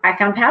I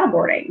found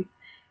paddleboarding.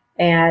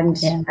 And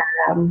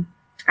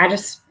I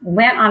just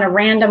went on a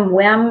random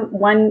whim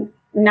one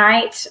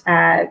night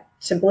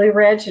to Blue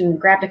Ridge and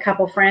grabbed a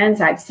couple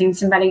friends. I'd seen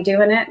somebody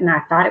doing it, and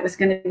I thought it was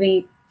going to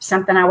be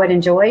something I would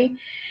enjoy.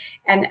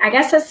 And I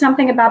guess that's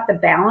something about the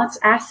balance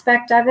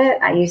aspect of it.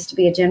 I used to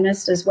be a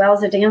gymnast as well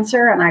as a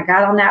dancer, and I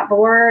got on that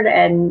board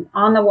and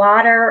on the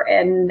water,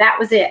 and that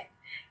was it.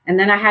 And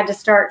then I had to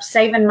start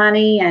saving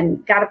money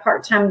and got a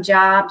part-time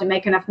job to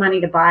make enough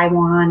money to buy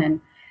one. And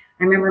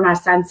I remember my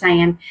son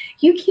saying,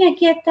 "You can't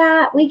get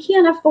that. We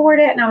can't afford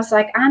it." And I was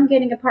like, "I'm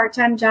getting a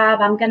part-time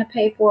job. I'm going to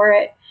pay for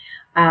it."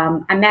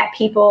 I met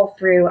people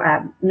through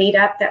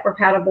Meetup that were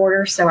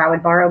paddleboarders, so I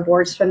would borrow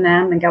boards from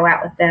them and go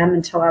out with them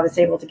until I was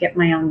able to get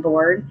my own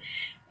board.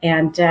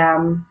 And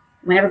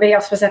when everybody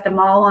else was at the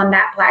mall on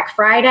that Black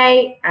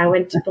Friday, I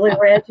went to Blue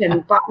Ridge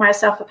and bought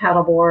myself a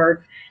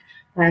paddleboard,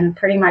 and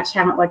pretty much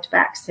haven't looked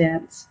back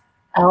since.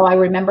 Oh, I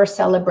remember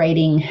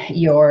celebrating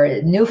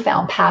your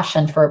newfound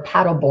passion for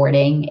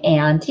paddleboarding.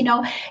 And,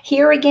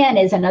 here again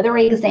is another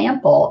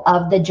example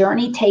of the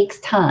journey takes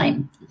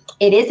time.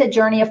 It is a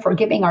journey of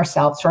forgiving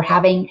ourselves for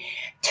having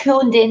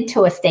tuned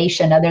into a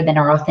station other than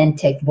our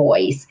authentic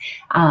voice.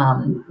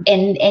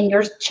 And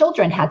your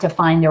children had to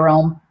find their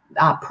own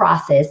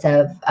process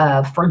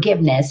of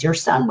forgiveness. Your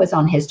son was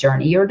on his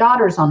journey. Your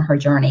daughter's on her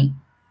journey.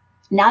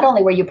 Not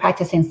only were you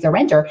practicing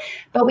surrender,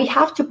 but we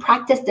have to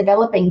practice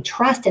developing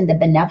trust in the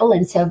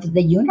benevolence of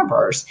the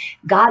universe.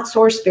 God,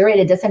 source, spirit,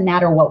 it doesn't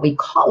matter what we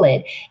call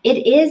it.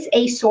 It is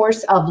a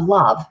source of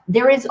love.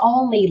 There is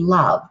only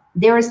love.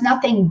 There is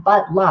nothing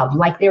but love.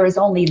 Like there is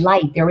only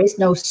light. There is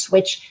no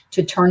switch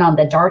to turn on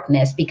the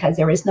darkness because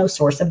there is no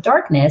source of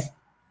darkness.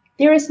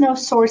 There is no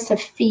source of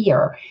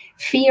fear.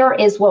 Fear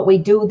is what we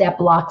do that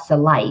blocks the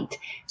light.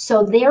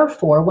 So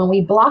therefore, when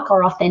we block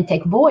our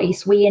authentic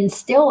voice, we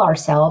instill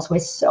ourselves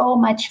with so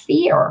much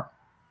fear.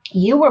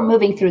 You were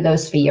moving through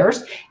those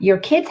fears. Your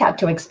kids have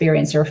to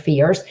experience your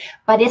fears,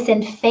 but it's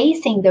in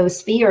facing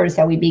those fears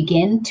that we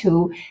begin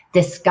to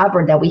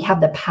discover that we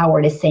have the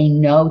power to say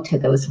no to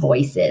those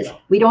voices.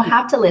 We don't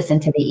have to listen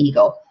to the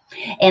ego.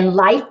 And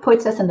life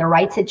puts us in the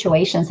right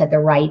situations at the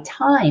right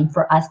time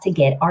for us to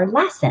get our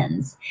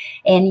lessons.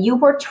 And you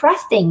were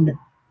trusting,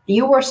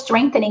 you were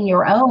strengthening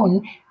your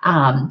own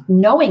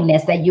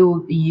knowingness that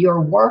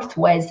your worth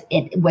was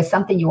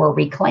something you were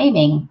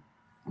reclaiming,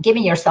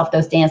 giving yourself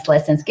those dance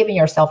lessons, giving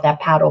yourself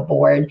that paddle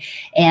board,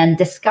 and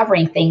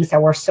discovering things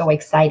that were so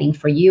exciting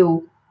for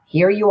you.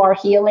 Here you are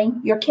healing,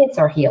 your kids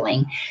are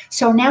healing.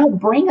 So now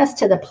bring us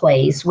to the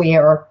place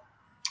where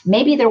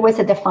maybe there was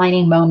a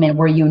defining moment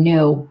where you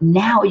knew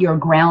now you're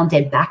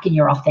grounded back in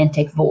your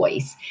authentic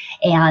voice.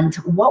 And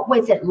what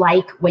was it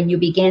like when you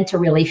began to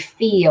really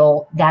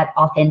feel that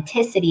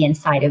authenticity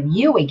inside of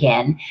you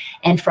again?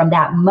 And from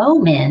that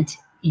moment,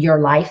 your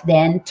life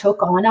then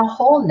took on a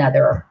whole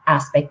nother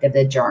aspect of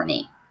the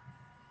journey.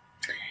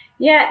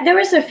 Yeah, there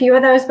was a few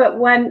of those, but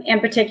one in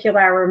particular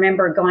I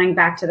remember going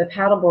back to the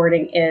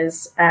paddleboarding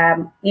is,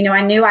 I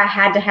knew I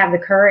had to have the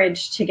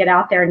courage to get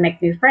out there and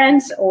make new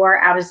friends, or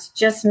I was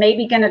just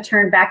maybe going to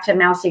turn back to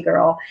mousy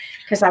girl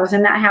because I was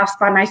in that house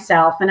by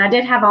myself. And I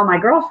did have all my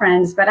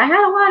girlfriends, but I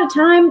had a lot of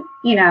time,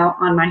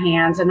 on my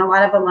hands and a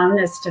lot of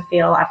aloneness to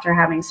feel after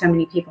having so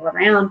many people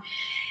around.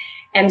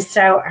 And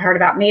so I heard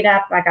about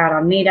Meetup. I got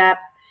on Meetup,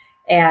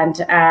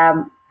 and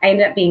I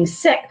ended up being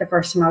sick the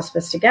first time I was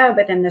supposed to go,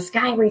 but then this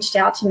guy reached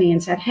out to me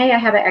and said, "Hey, I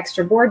have an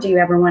extra board. Do you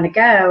ever want to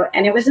go?"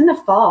 And it was in the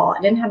fall.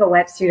 I didn't have a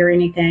wetsuit or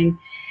anything.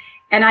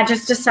 And I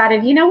just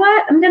decided, you know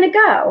what? I'm going to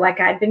go. Like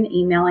I'd been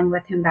emailing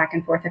with him back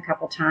and forth a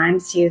couple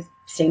times. He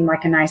seemed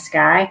like a nice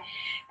guy.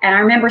 And I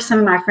remember some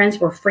of my friends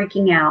were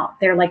freaking out.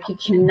 They're like, "You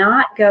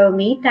cannot go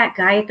meet that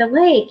guy at the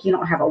lake. You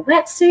don't have a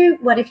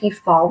wetsuit. What if you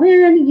fall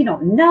in? You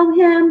don't know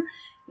him.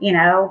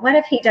 What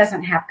if he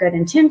doesn't have good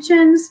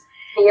intentions?"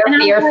 Fear.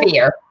 And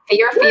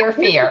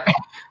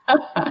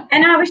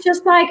I was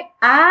just like,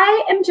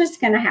 I am just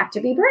going to have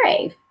to be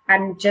brave.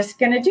 I'm just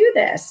going to do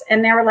this.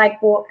 And they were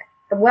like, "Well,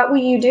 what will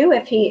you do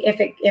if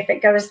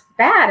it goes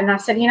bad?" And I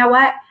said, "You know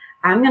what?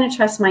 I'm going to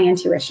trust my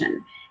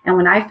intuition. And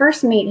when I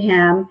first meet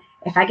him,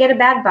 if I get a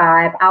bad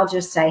vibe, I'll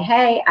just say,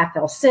 'Hey, I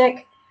feel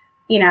sick.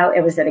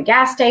 It was at a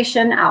gas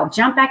station.' I'll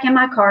jump back in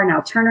my car and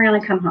I'll turn around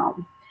and come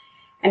home."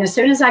 And as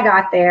soon as I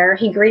got there,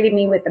 he greeted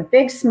me with a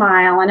big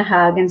smile and a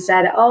hug and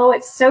said, "Oh,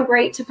 it's so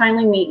great to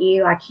finally meet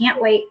you. I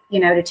can't wait,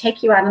 to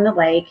take you out on the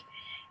lake."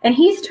 And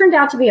he's turned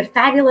out to be a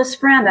fabulous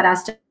friend that I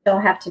still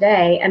have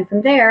today. And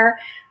from there,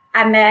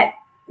 I met,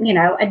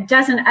 a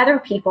dozen other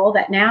people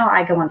that now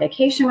I go on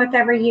vacation with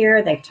every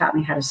year. They've taught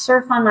me how to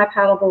surf on my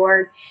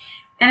paddleboard.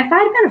 And if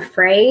I'd been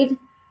afraid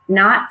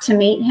not to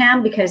meet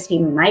him because he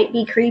might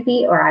be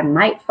creepy or I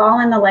might fall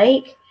in the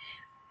lake,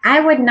 I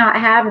would not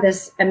have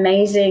this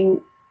amazing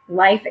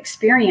life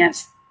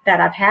experience that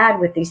I've had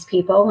with these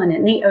people and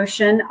in the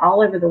ocean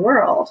all over the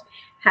world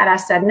had I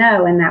said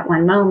no in that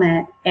one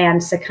moment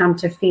and succumbed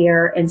to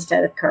fear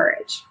instead of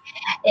courage.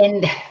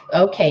 And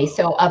okay,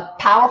 so a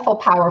powerful,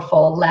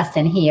 powerful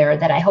lesson here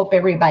that I hope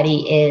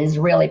everybody is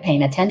really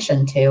paying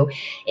attention to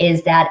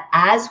is that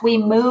as we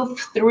move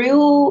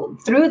through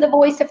the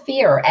voice of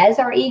fear, as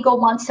our ego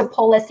wants to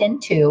pull us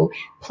into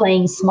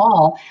playing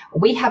small,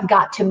 we have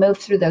got to move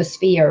through those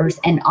fears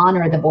and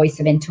honor the voice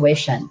of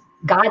intuition.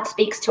 God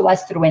speaks to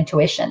us through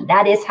intuition.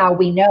 That is how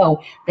we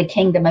know the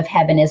kingdom of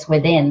heaven is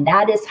within.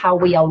 That is how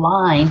we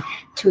align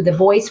to the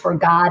voice for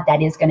God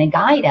that is going to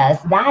guide us.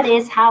 That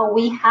is how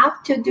we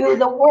have to do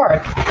the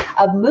work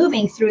of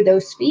moving through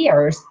those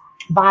fears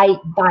by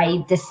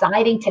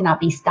deciding to not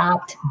be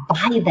stopped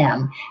by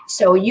them.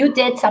 So you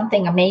did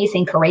something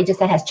amazing, courageous,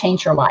 that has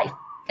changed your life.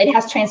 It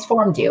has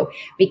transformed you,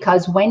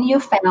 because when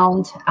you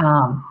found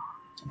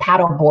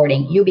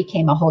paddleboarding, you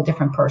became a whole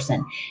different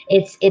person.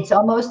 It's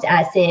almost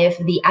as if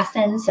the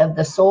essence of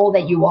the soul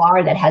that you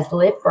are, that has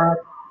lived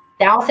for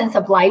thousands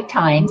of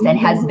lifetimes and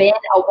has been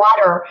a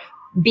water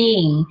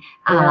being,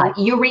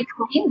 you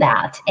reclaim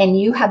that, and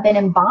you have been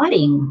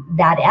embodying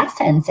that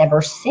essence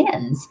ever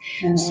since.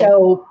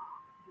 So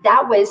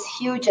that was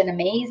huge and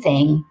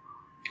amazing.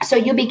 So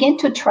you begin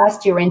to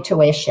trust your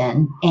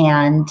intuition.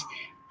 And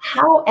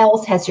how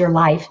else has your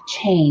life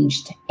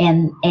changed?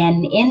 And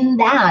in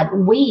that,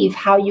 weave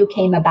how you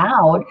came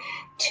about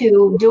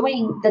to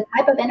doing the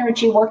type of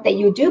energy work that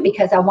you do,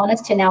 because I want us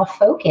to now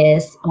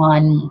focus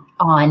on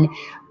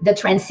the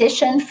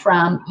transition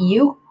from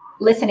you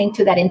listening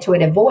to that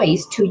intuitive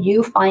voice to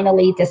you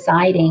finally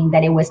deciding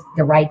that it was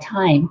the right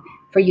time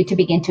for you to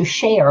begin to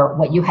share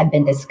what you had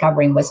been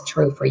discovering was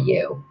true for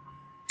you.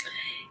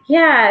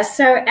 Yeah.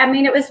 So, I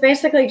mean, it was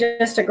basically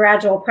just a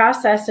gradual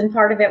process. And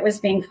part of it was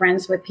being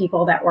friends with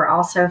people that were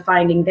also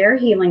finding their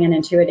healing and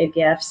intuitive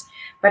gifts.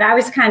 But I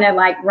was kind of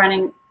like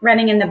running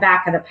in the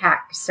back of the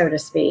pack, so to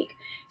speak.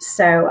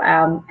 So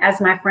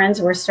as my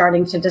friends were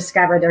starting to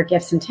discover their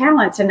gifts and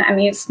talents, and I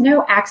mean, it's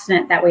no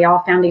accident that we all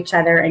found each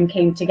other and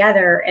came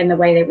together in the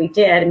way that we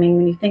did. I mean,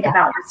 when you think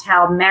about just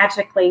how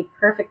magically,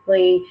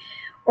 perfectly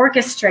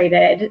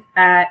orchestrated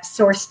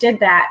Source did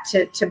that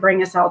to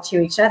bring us all to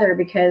each other,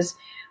 because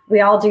we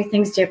all do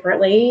things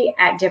differently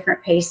at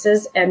different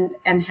paces and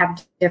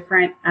have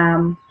different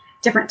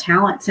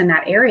talents in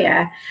that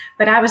area.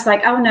 But I was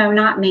like, oh, no,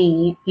 not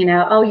me.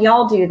 Oh,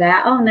 y'all do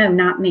that. Oh, no,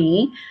 not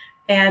me.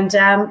 And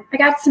I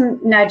got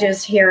some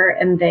nudges here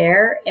and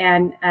there.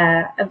 And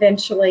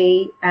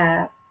eventually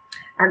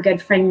our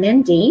good friend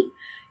Mindy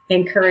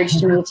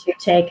encouraged me to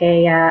take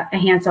a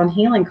hands-on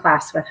healing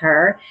class with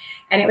her.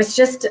 And it was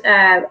just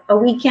a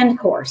weekend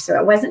course. So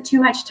it wasn't too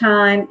much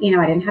time.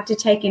 I didn't have to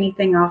take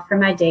anything off from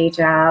my day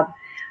job.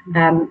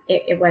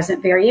 It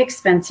wasn't very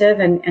expensive.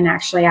 And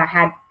actually, I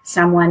had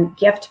someone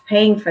gift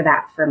paying for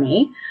that for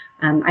me.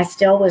 I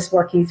still was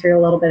working through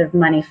a little bit of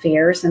money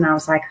fears. And I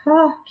was like,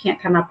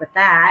 can't come up with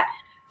that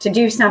to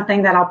do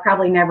something that I'll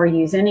probably never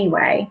use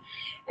anyway.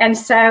 And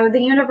so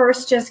the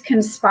universe just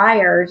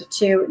conspired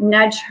to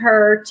nudge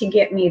her to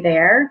get me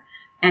there.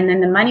 And then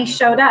the money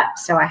showed up.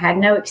 So I had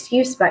no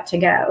excuse but to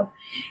go.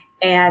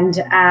 And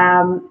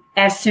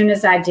as soon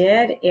as I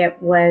did, it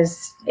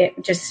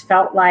just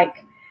felt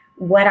like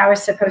what I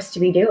was supposed to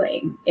be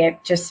doing.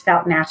 It just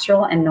felt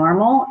natural and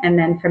normal. And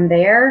then from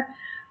there,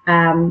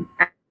 I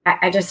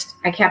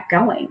kept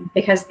going,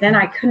 because then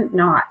I couldn't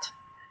not,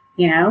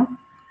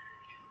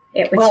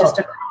 it was just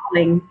a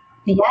calling.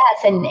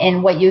 Yes.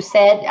 And what you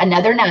said,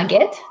 another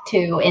nugget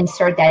to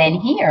insert that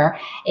in here,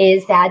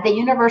 is that the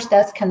universe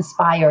does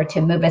conspire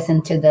to move us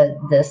into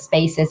the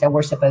spaces that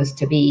we're supposed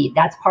to be.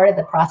 That's part of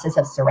the process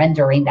of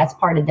surrendering. That's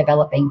part of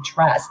developing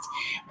trust.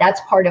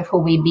 That's part of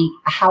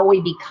how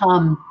we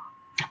become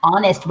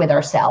honest with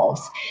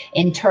ourselves,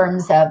 in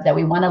terms of that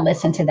we want to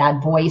listen to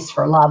that voice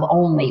for love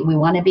only. We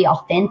want to be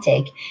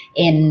authentic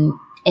in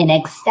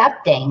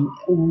accepting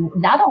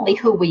not only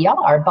who we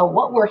are, but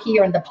what we're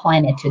here on the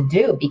planet to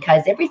do,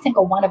 because every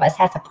single one of us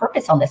has a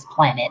purpose on this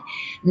planet.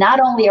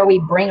 Not only are we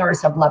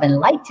bringers of love and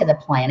light to the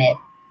planet,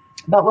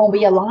 but when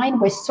we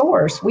align with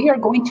Source, we are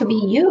going to be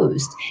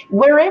used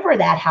wherever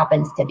that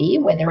happens to be,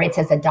 whether it's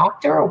as a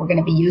doctor, or we're going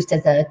to be used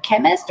as a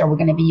chemist, or we're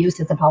going to be used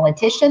as a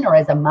politician, or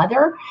as a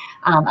mother,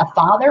 a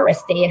father, a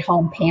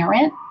stay-at-home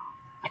parent,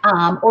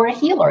 or a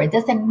healer. It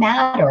doesn't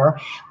matter.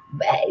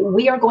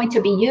 We are going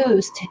to be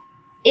used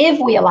if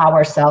we allow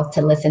ourselves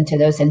to listen to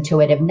those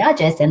intuitive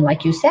nudges. And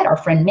like you said, our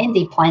friend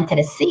Mindy planted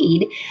a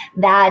seed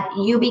that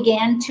you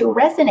began to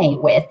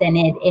resonate with, and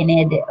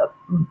it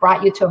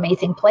brought you to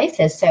amazing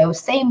places. So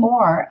say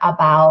more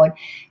about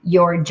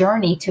your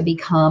journey to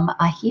become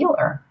a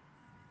healer.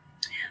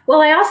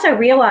 Well, I also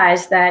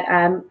realized that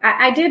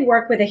I did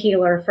work with a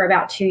healer for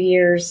about 2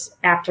 years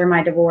after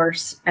my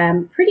divorce,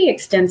 pretty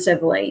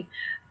extensively.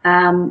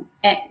 And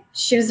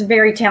she was a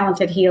very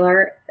talented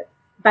healer.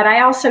 But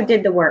I also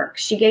did the work.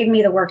 She gave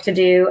me the work to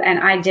do, and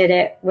I did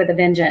it with a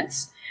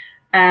vengeance.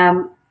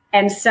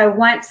 And so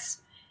once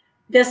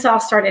this all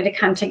started to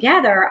come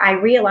together, I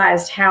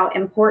realized how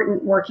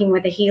important working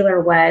with a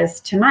healer was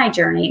to my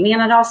journey. I mean,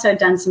 I'd also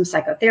done some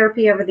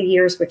psychotherapy over the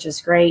years, which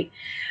is great.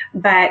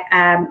 But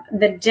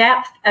the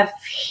depth of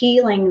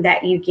healing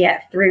that you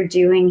get through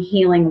doing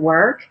healing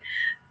work,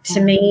 to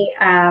me,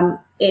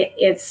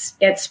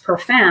 it's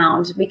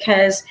profound,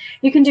 because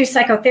you can do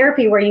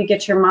psychotherapy where you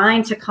get your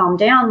mind to calm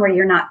down, where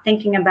you're not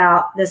thinking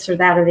about this or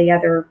that or the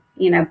other,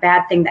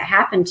 bad thing that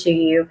happened to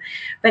you.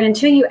 But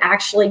until you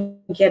actually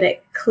get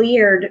it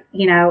cleared,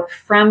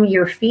 from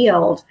your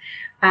field,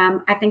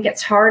 I think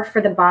it's hard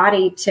for the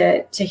body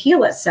to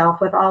heal itself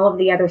with all of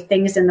the other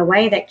things in the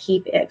way that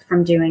keep it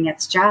from doing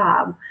its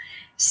job.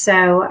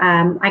 So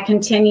I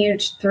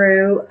continued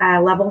through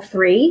level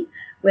 3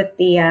 with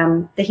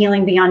the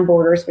Healing Beyond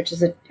Borders, which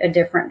is a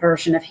different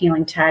version of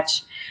Healing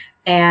Touch,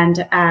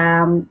 and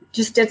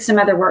just did some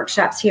other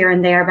workshops here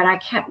and there. But I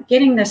kept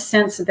getting this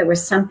sense that there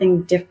was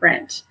something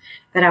different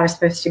that I was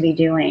supposed to be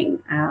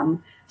doing,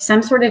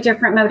 some sort of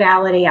different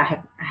modality.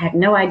 I had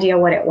no idea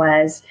what it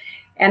was.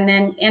 And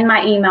then in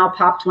my email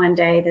popped one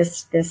day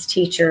this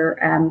teacher,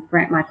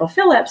 Brent Michael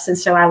Phillips. And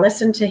so I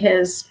listened to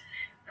his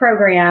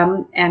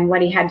program and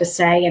what he had to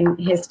say and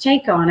his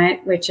take on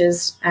it, which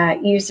is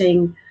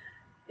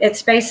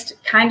it's based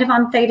kind of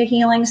on theta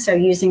healing, so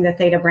using the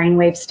theta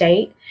brainwave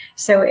state.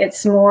 So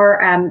it's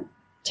more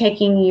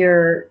taking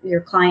your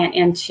client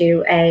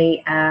into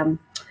a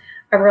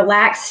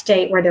relaxed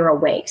state where they're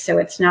awake. So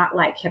it's not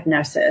like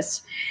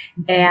hypnosis.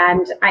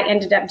 And I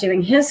ended up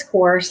doing his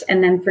course.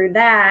 And then through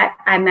that,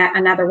 I met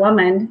another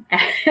woman,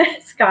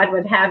 as God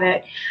would have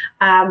it.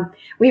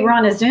 We were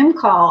on a Zoom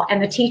call,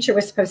 and the teacher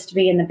was supposed to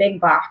be in the big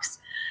box.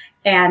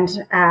 And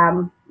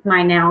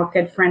my now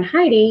good friend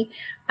Heidi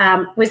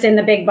was in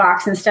the big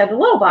box instead of the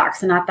little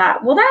box. And I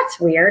thought, well, that's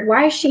weird.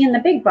 Why is she in the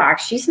big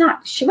box?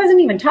 She wasn't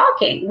even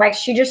talking. Like,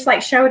 she just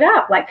showed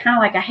up, kind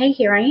of like a, hey,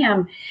 here I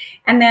am.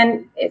 And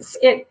then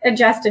it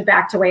adjusted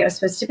back to the way it was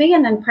supposed to be.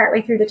 And then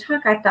partway through the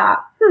talk, I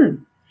thought,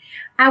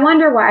 I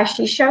wonder why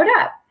she showed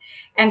up.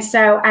 And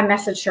so I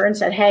messaged her and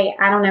said, hey,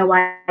 I don't know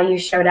why you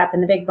showed up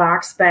in the big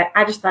box, but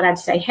I just thought I'd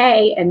say,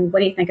 hey, and what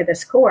do you think of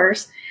this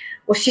course?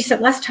 Well, she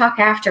said, let's talk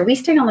after. We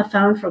stayed on the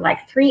phone for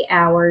 3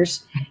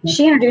 hours.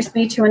 She introduced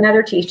me to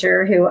another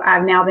teacher who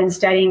I've now been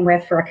studying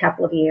with for a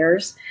couple of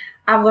years.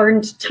 I've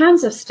learned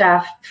tons of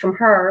stuff from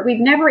her. We've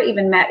never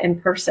even met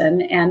in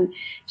person, and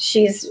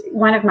she's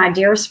one of my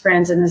dearest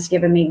friends and has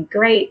given me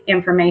great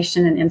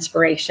information and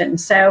inspiration.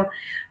 So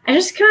I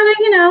just kind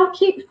of,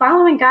 keep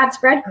following God's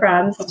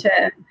breadcrumbs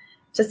to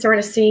sort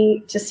of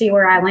see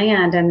where I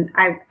land. And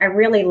I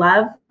really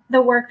love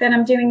the work that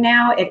I'm doing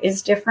now. It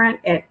is different.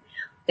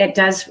 It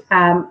does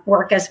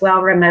work as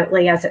well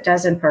remotely as it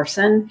does in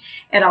person.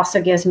 It also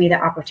gives me the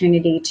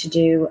opportunity to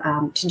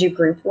do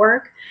group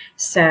work,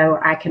 so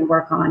I can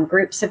work on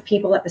groups of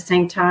people at the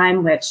same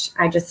time. Which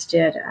I just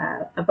did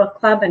a book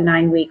club, a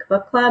 9-week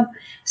book club.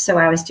 So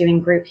I was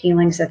doing group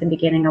healings at the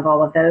beginning of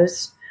all of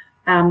those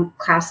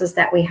classes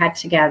that we had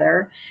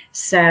together.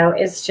 So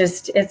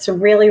it's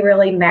really,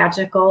 really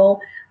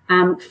magical,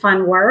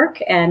 fun work,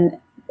 and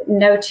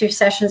no 2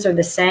 sessions are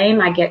the same.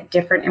 I get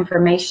different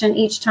information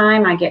each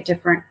time. I get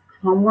different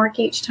homework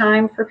each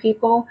time for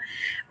people.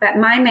 But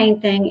my main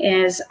thing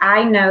is,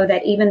 I know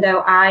that even though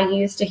I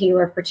used a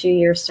healer for 2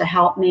 years to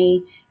help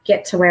me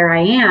get to where I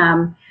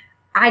am,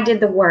 I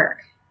did the work.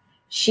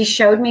 She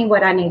showed me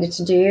what I needed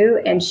to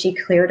do, and she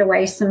cleared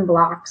away some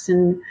blocks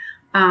and,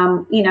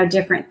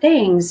 different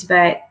things.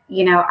 But,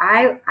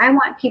 I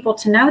want people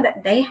to know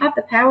that they have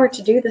the power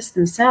to do this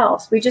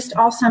themselves. We just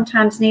all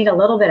sometimes need a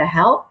little bit of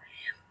help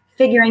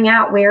figuring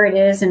out where it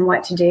is and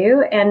what to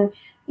do. And,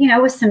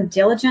 with some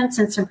diligence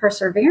and some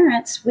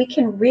perseverance, we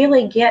can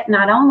really get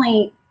not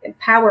only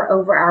power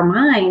over our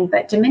mind,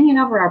 but dominion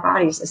over our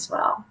bodies as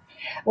well.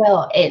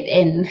 Well,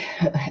 and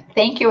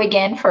thank you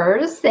again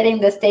for setting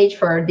the stage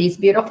for these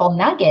beautiful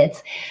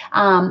nuggets.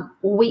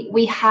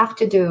 We have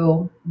to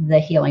do the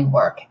healing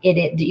work.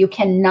 You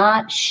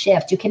cannot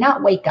shift. You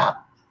cannot wake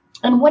up.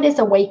 And what is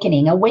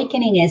awakening?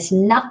 Awakening is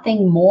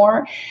nothing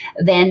more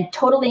than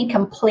totally and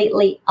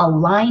completely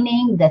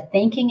aligning the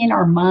thinking in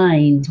our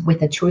mind with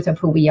the truth of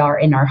who we are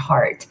in our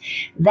heart.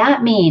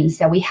 That means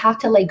that we have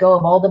to let go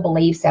of all the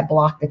beliefs that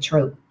block the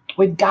truth.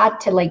 We've got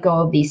to let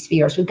go of these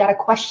fears. We've got to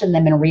question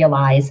them and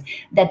realize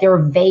that they're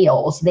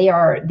veils. They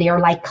are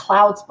like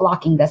clouds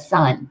blocking the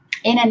sun.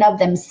 In and of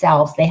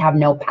themselves, they have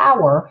no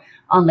power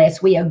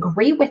unless we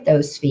agree with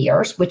those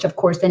fears, which of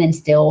course then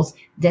instills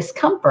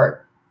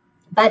discomfort.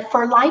 But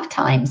for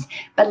lifetimes,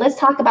 but let's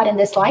talk about in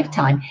this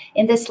lifetime.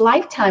 In this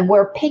lifetime,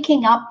 we're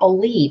picking up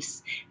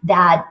beliefs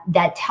that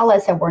tell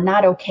us that we're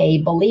not okay,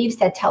 beliefs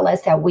that tell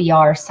us that we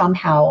are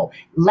somehow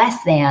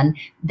less than,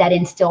 that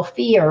instill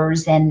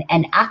fears and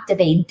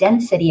activate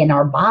density in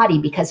our body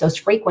because those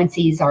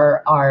frequencies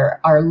are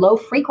low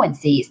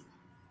frequencies.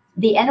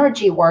 The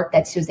energy work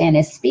that Suzanne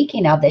is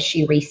speaking of that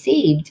she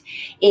received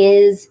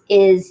is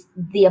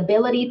the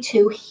ability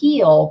to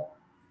heal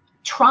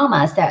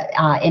traumas that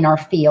in our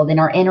field, in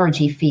our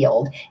energy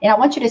field. And I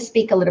want you to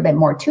speak a little bit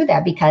more to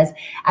that, because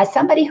as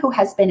somebody who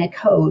has been a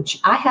coach,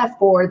 I have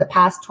for the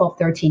past 12,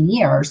 13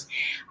 years,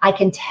 I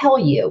can tell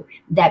you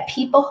that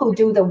people who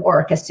do the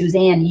work, as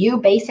Suzanne, you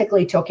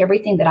basically took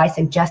everything that I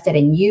suggested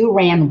and you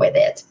ran with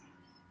it.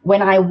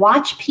 When I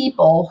watch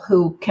people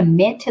who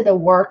commit to the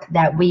work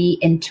that we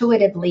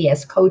intuitively,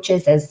 as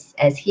coaches,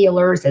 as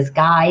healers, as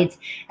guides,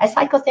 as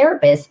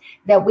psychotherapists,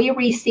 that we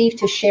receive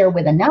to share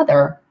with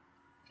another,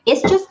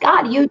 it's just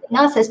God using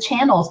us as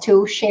channels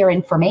to share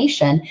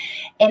information.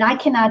 And I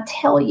cannot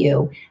tell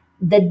you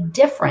the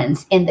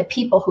difference in the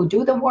people who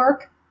do the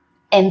work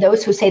and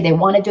those who say they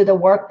want to do the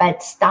work,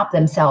 but stop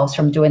themselves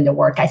from doing the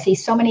work. I see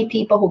so many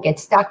people who get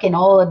stuck in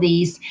all of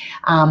these,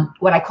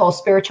 what I call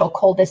spiritual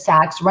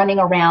cul-de-sacs, running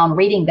around,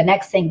 reading the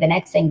next thing, the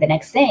next thing, the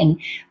next thing,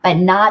 but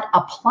not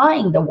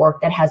applying the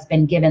work that has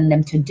been given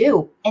them to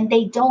do. And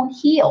they don't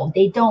heal.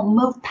 They don't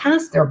move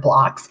past their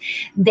blocks.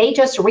 They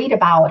just read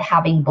about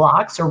having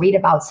blocks or read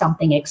about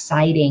something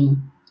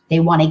exciting they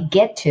want to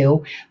get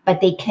to,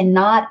 but they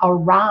cannot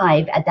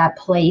arrive at that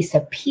place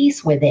of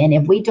peace within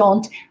if we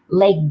don't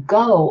let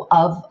go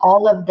of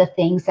all of the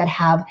things that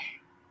have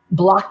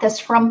blocked us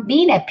from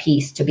being at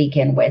peace to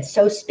begin with.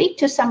 So speak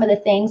to some of the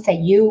things that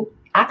you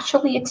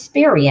actually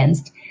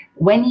experienced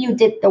when you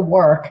did the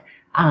work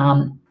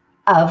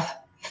of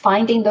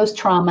finding those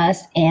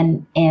traumas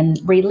and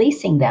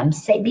releasing them.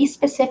 Be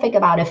specific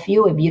about a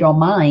few, if you don't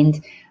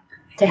mind,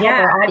 to help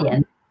our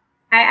audience.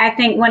 I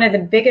think one of the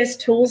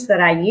biggest tools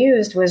that I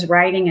used was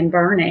writing and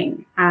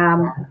burning.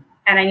 And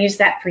I used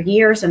that for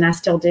years, and I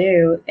still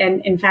do.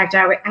 And in fact,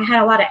 I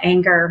had a lot of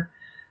anger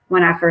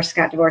when I first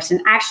got divorced,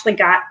 and actually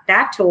got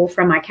that tool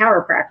from my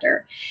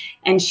chiropractor.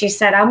 And she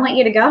said, I want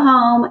you to go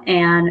home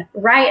and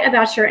write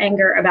about your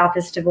anger about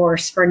this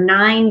divorce for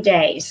 9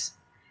 days.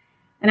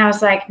 And I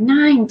was like,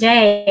 9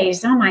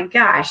 days? Oh my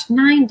gosh,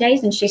 9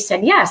 days. And she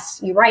said, yes,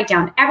 you write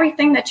down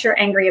everything that you're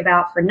angry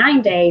about for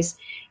 9 days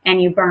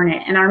and you burn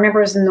it. And I remember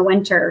it was in the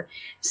winter.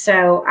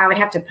 So I would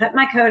have to put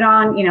my coat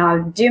on, I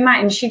would do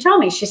and she told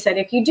me, she said,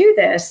 if you do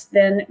this,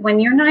 then when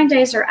your 9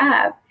 days are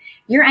up,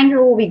 your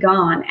anger will be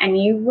gone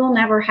and you will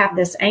never have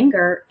this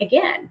anger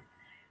again. And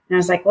I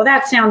was like, well,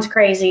 that sounds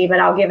crazy, but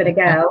I'll give it a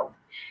go.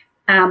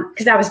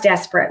 Because I was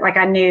desperate. Like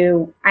I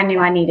knew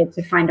I needed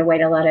to find a way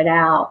to let it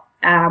out.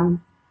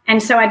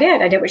 And so I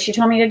did what she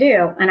told me to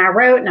do. And I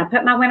wrote and I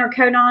put my winter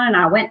coat on and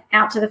I went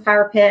out to the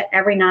fire pit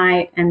every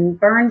night and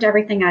burned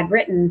everything I'd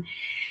written.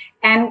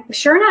 And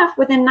sure enough,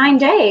 within 9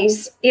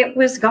 days, it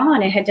was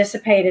gone. It had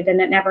dissipated and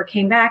it never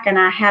came back. And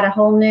I had a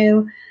whole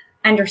new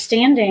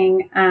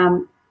understanding, I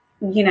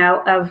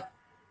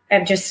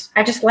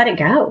just let it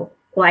go.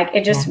 Like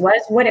it just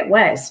was what it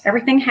was.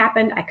 Everything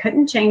happened. I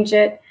couldn't change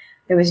it.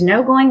 There was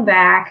no going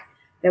back.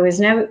 There was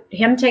no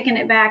him taking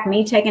it back,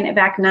 me taking it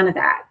back, none of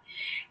that.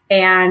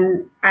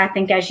 And I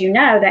think, as you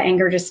know, the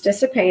anger just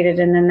dissipated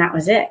and then that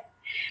was it.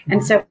 Mm-hmm.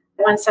 And so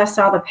once I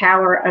saw the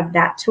power of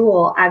that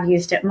tool, I've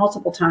used it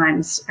multiple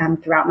times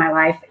throughout my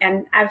life.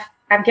 And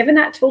I've given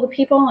that tool to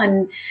people.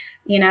 And,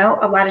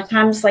 a lot of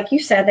times, like you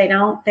said,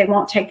 they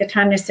won't take the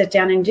time to sit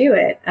down and do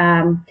it.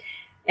 And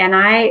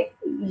I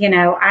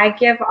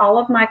give all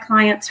of my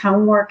clients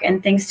homework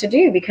and things to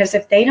do, because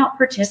if they don't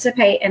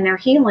participate in their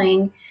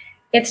healing,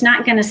 it's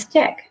not going to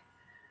stick.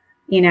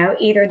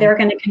 Either they're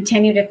going to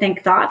continue to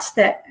think thoughts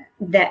that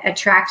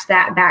attract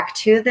that back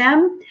to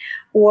them,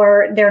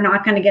 or they're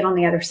not going to get on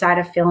the other side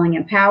of feeling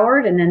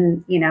empowered. And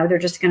then, they're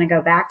just going to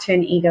go back to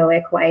an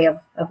egoic way of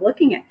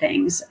looking at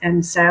things.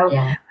 And so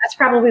that's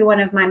probably one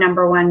of my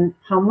number one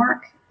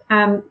homework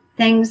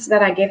things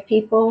that I give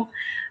people.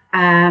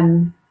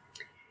 And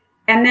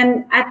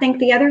then I think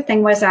the other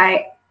thing was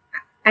I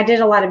did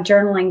a lot of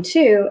journaling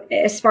too,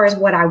 as far as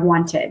what I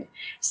wanted.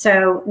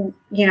 So,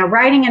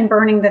 writing and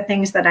burning the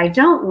things that I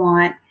don't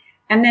want,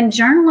 and then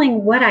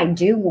journaling what I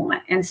do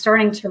want, and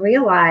starting to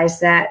realize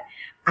that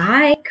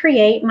I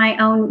create my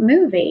own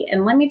movie.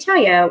 And let me tell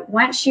you,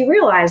 once you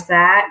realize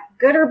that,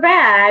 good or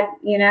bad,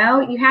 you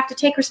have to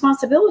take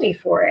responsibility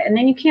for it. And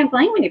then you can't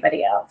blame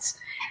anybody else.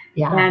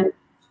 Yeah. And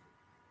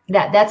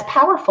that's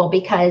powerful,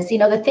 because,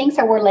 the things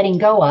that we're letting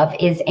go of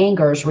is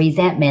angers,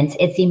 resentments.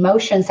 It's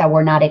emotions that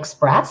were not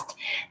expressed,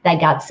 that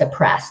got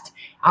suppressed.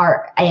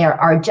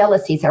 Our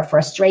jealousies, our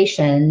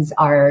frustrations,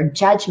 our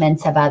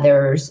judgments of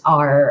others,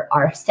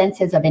 our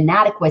senses of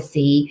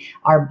inadequacy,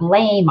 our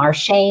blame, our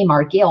shame,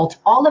 our guilt,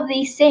 all of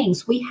these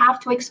things, we have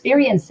to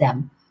experience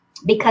them,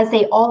 because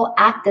they all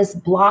act as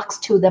blocks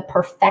to the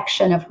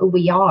perfection of who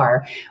we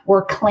are.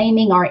 We're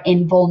claiming our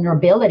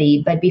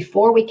invulnerability, but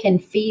before we can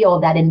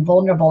feel that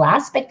invulnerable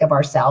aspect of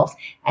ourselves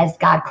as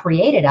God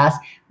created us,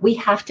 we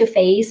have to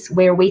face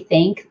where we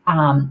think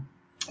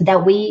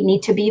that we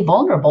need to be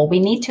vulnerable. We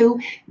need to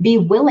be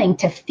willing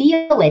to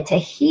feel it, to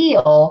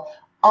heal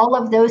all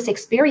of those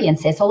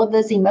experiences, all of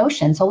those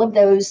emotions, all of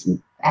those,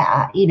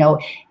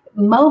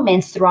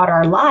 moments throughout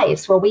our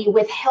lives where we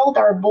withheld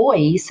our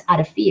voice out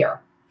of fear.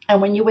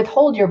 And when you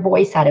withhold your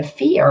voice out of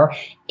fear,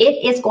 it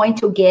is going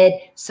to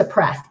get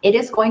suppressed. It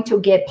is going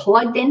to get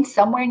plugged in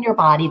somewhere in your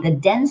body. The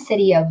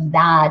density of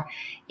that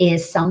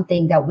is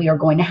something that we are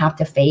going to have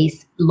to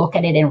face, look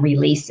at it, and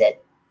release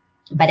it.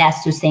 But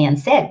as Suzanne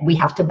said, we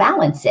have to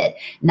balance it.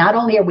 Not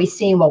only are we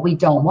seeing what we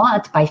don't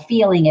want by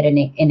feeling it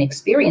and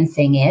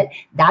experiencing it,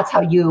 that's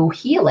how you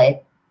heal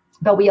it.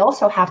 But we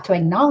also have to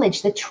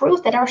acknowledge the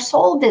truth that our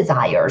soul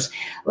desires.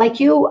 Like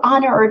you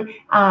honored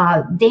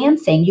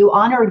dancing, you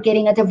honored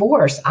getting a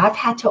divorce. I've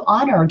had to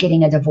honor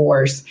getting a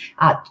divorce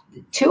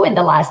too in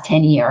the last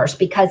 10 years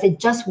because it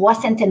just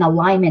wasn't in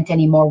alignment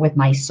anymore with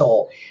my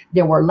soul.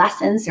 There were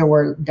lessons, there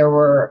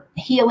were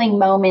healing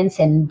moments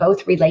in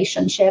both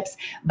relationships,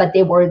 but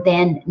they were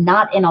then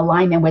not in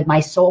alignment with my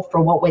soul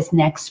for what was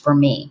next for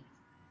me.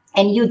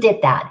 And you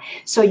did that.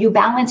 So you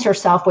balance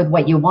yourself with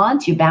what you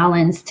want. You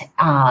balanced,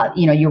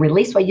 you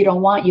release what you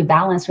don't want. You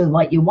balance with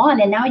what you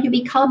want. And now you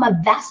become a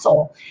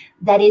vessel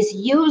that is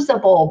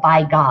usable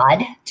by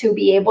God to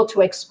be able to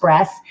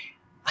express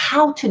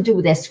how to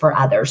do this for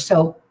others.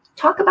 So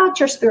talk about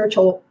your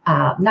spiritual,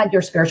 not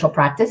your spiritual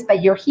practice,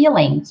 but your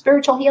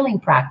spiritual healing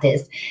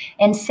practice,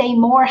 and say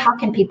more. How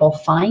can people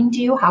find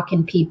you? How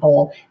can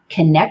people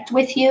connect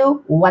with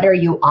you? What are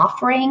you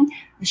offering?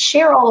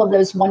 Share all of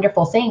those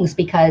wonderful things,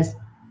 because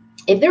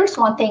if there's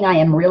one thing I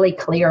am really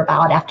clear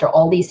about after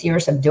all these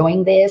years of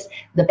doing this,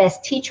 the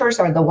best teachers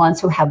are the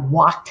ones who have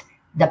walked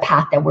the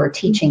path that we're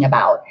teaching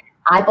about.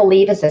 I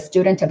believe as a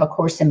student of A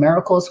Course in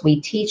Miracles, we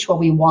teach what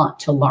we want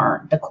to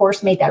learn. The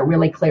Course made that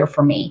really clear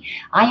for me.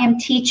 I am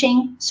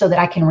teaching so that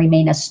I can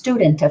remain a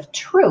student of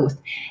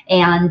truth.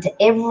 And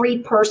every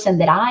person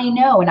that I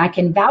know and I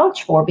can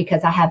vouch for,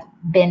 because I have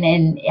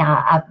been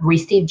I've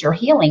received your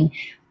healing,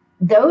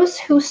 those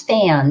who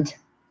stand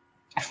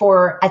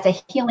as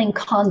a healing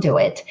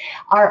conduit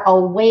are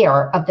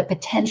aware of the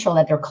potential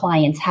that their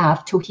clients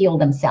have to heal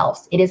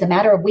themselves. It is a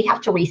matter of we have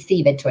to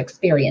receive it to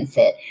experience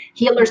it.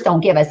 Healers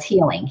don't give us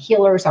healing.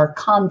 Healers are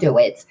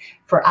conduits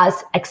for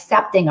us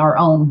accepting our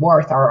own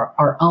worth,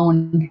 our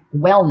own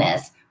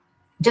wellness.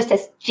 Just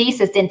as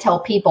Jesus didn't tell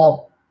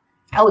people,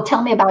 oh,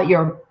 tell me about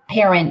your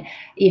parent,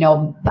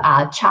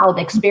 child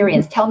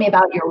experience. Tell me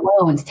about your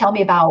wounds. Tell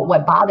me about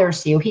what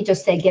bothers you. He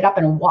just said, get up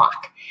and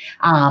walk.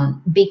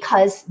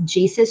 Because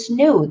Jesus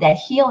knew that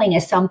healing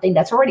is something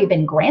that's already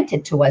been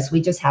granted to us. We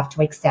just have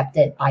to accept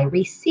it by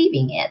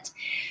receiving it.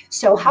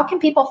 So how can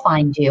people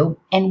find you,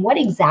 and what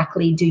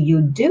exactly do you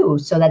do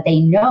so that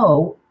they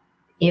know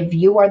if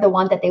you are the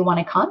one that they want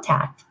to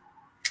contact?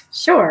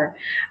 Sure.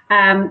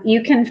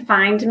 You can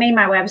find me.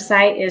 My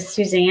website is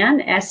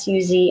Suzanne,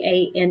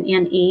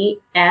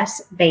 SUZANNES,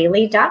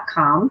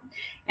 Bailey.com.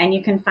 And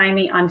you can find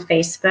me on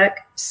Facebook,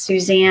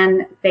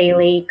 Suzanne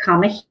Bailey,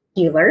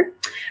 Healer.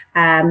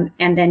 And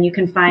then you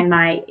can find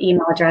my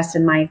email address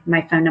and my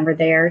phone number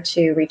there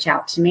to reach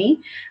out to me.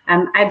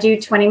 I do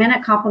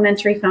 20-minute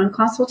complimentary phone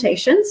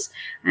consultations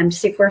to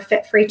see if we're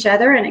fit for each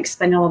other and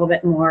explain a little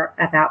bit more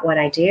about what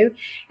I do.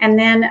 And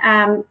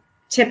then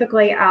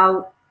typically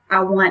I'll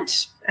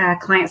want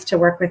clients to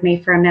work with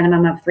me for a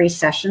minimum of 3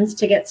 sessions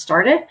to get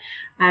started,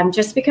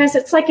 just because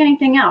it's like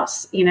anything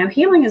else.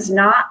 Healing is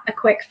not a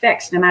quick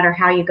fix, no matter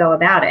how you go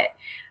about it.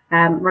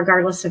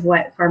 Regardless of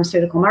what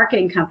pharmaceutical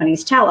marketing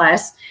companies tell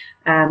us,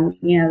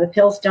 the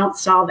pills don't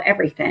solve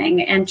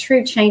everything, and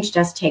true change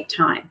does take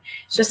time.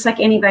 It's just like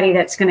anybody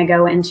that's going to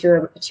go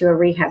into a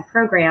rehab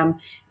program.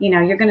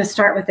 You're going to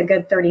start with a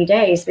good 30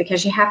 days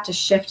because you have to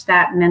shift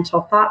that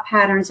mental thought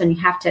patterns, and you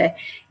have to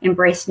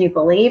embrace new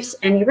beliefs,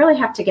 and you really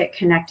have to get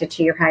connected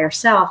to your higher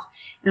self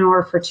in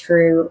order for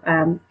true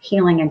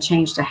healing and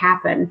change to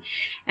happen.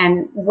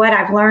 And what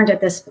I've learned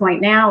at this point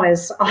now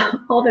is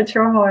all the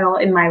turmoil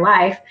in my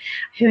life,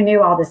 who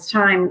knew all this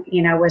time,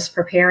 was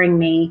preparing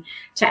me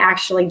to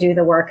actually do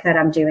the work that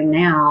I'm doing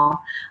now.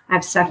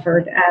 I've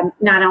suffered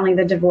not only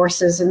the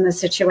divorces and the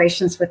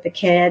situations with the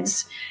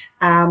kids,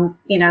 but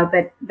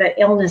the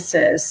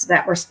illnesses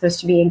that were supposed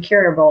to be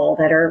incurable,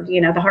 that are,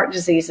 the heart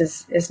disease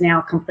is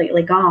now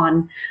completely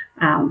gone,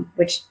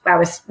 which I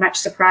was much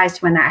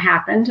surprised when that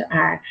happened.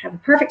 I have a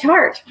perfect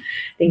heart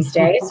these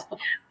days.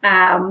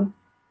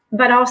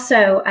 But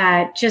also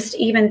just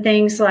even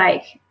things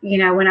like,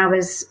 when I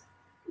was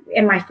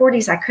in my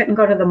 40s, I couldn't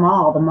go to the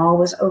mall. The mall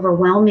was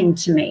overwhelming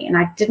to me, and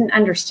I didn't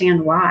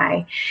understand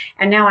why.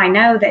 And now I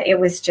know that I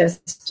was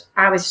just,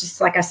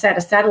 like I said,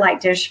 a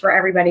satellite dish for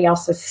everybody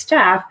else's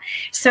stuff.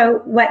 So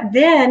what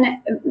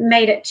then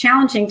made it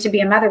challenging to be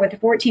a mother with a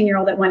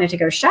 14-year-old that wanted to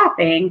go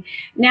shopping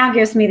now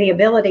gives me the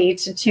ability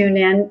to tune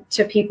in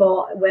to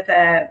people with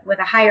a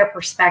higher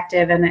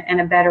perspective and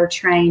a better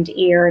trained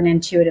ear and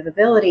intuitive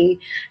ability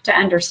to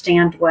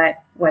understand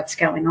what's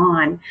going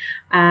on.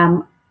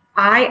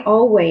 I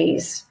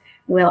always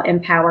will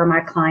empower my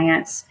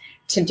clients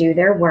to do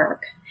their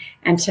work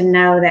and to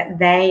know that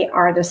they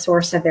are the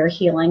source of their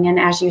healing. And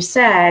as you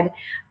said,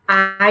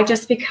 I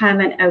just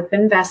become an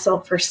open vessel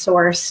for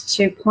Source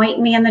to point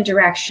me in the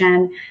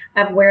direction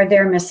of where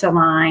they're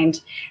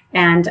misaligned.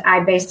 And I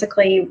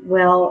basically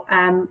will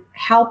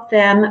help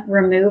them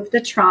remove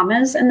the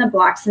traumas and the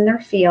blocks in their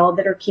field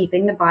that are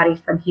keeping the body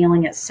from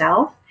healing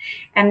itself.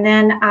 And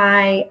then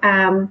I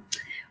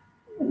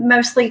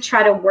mostly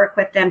try to work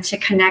with them to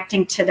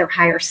connecting to their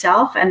higher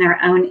self and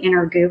their own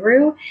inner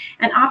guru.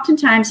 And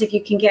oftentimes, if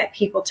you can get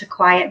people to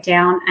quiet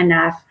down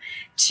enough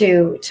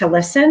to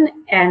listen,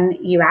 and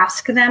you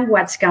ask them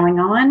what's going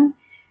on,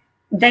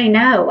 they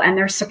know, and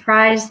they're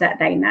surprised that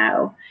they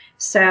know.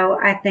 So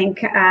I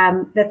think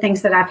the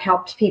things that I've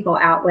helped people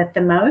out with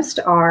the most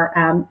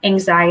are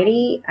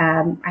anxiety.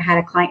 I had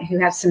a client who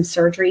had some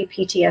surgery,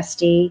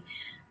 PTSD.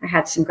 I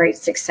had some great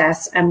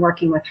success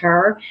working with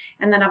her.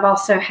 And then I've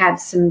also had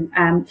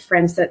some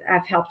friends that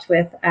I've helped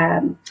with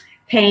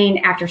pain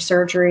after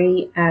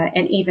surgery,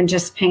 and even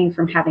just pain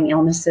from having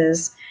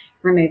illnesses,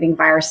 removing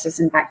viruses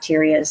and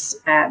bacteria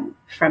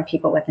from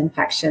people with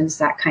infections,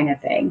 that kind of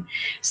thing.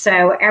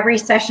 So every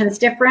session's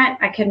different.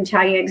 I couldn't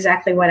tell you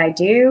exactly what I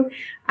do.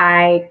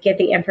 I get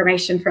the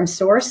information from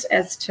Source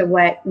as to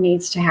what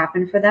needs to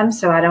happen for them.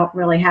 So I don't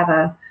really have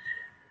a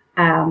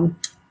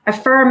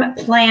firm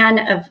plan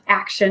of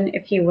action,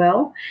 if you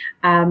will.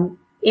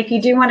 If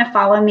you do want to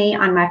follow me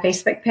on my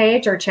Facebook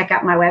page or check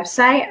out my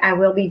website, I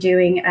will be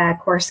doing a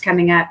course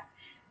coming up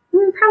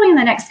probably in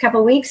the next couple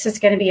of weeks. It's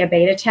going to be a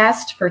beta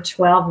test for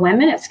 12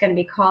 women. It's going to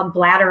be called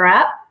Bladder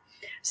Up.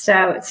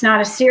 So it's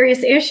not a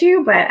serious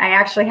issue, but I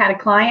actually had a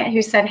client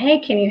who said, hey,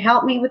 can you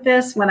help me with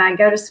this? When I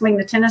go to swing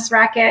the tennis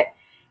racket,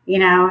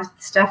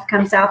 stuff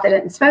comes out that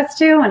it's supposed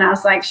to. And I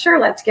was like, sure,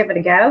 let's give it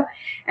a go.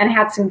 And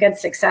had some good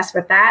success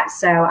with that.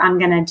 So I'm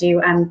going to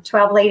do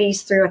 12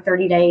 ladies through a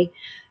 30-day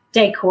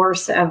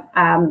course of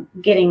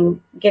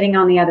getting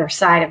on the other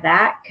side of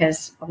that,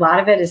 because a lot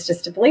of it is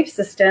just a belief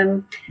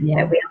system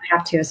that we don't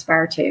have to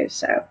aspire to.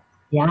 So.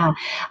 Yeah,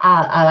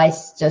 I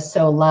just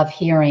so love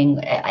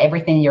hearing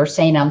everything you're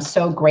saying. I'm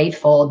so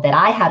grateful that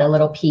I had a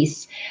little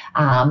piece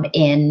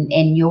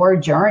in your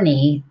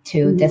journey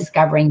to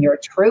discovering your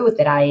truth,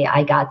 that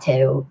I got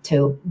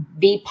to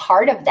be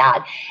part of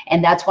that.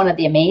 And that's one of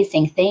the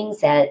amazing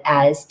things that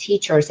as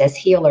teachers, as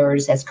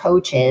healers, as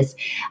coaches,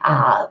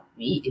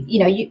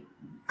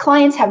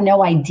 clients have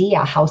no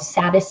idea how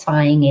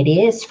satisfying it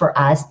is for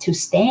us to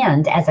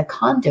stand as a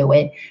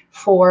conduit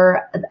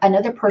for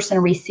another person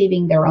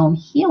receiving their own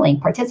healing,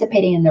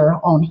 participating in their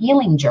own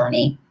healing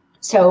journey.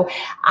 So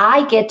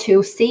I get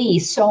to see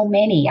so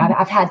many,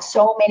 I've had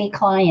so many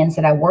clients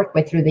that I worked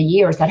with through the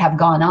years that have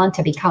gone on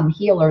to become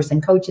healers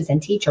and coaches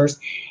and teachers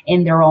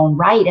in their own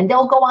right. And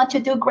they'll go on to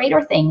do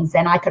greater things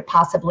than I could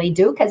possibly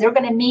do, because they're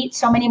going to meet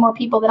so many more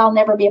people that I'll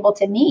never be able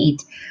to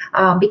meet,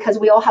 because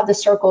we all have the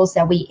circles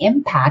that we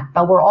impact,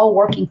 but we're all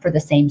working for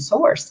the same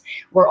source.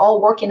 We're all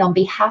working on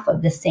behalf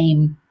of the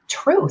same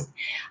truth.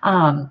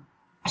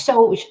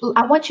 So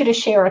I want you to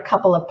share a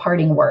couple of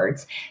parting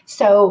words.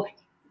 So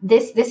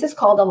this is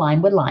called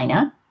Align with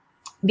Lina,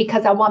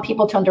 because I want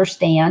people to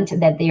understand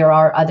that there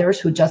are others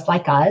who, just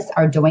like us,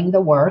 are doing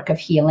the work of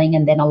healing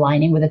and then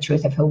aligning with the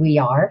truth of who we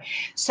are.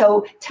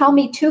 So tell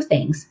me two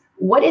things.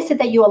 What is it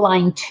that you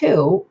align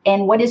to,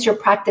 and what is your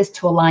practice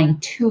to align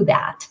to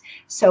that?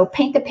 So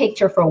paint the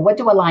picture for what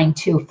to align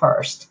to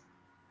first.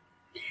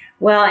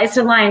 Well, it's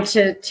aligned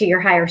to your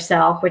higher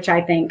self, which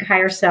I think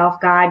higher self,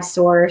 God,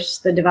 Source,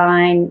 the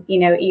divine,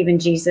 even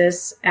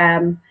Jesus.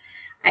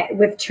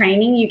 With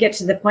training, you get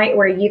to the point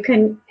where you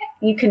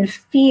can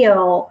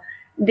feel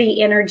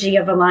the energy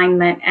of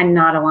alignment and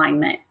not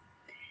alignment.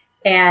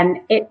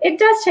 And it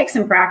does take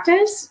some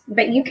practice,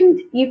 but you can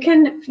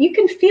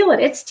feel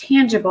it. It's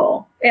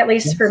tangible, at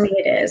least for me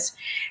it is.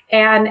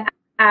 And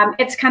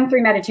it's come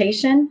through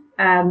meditation.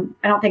 I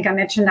don't think I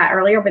mentioned that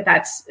earlier, but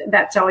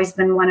that's always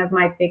been one of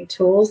my big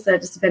tools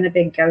that's been a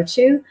big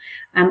go-to.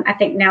 I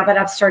think now that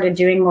I've started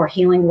doing more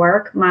healing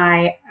work,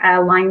 my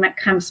alignment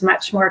comes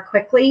much more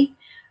quickly.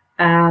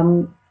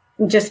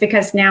 Just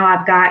because now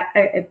I've got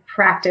a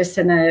practice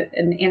and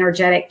an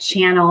energetic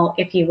channel,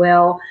 if you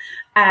will,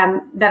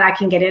 that I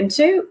can get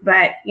into.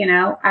 But,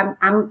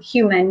 I'm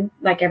human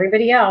like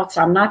everybody else.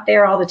 I'm not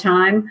there all the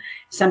time.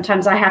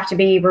 Sometimes I have to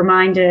be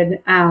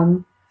reminded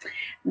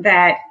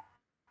that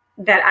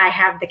I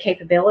have the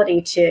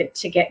capability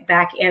to get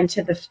back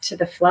into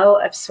the flow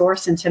of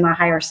Source and to my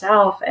higher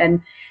self,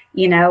 and,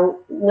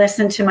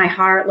 listen to my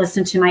heart,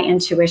 listen to my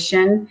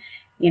intuition,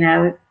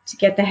 to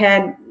get the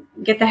head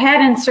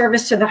in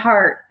service to the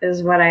heart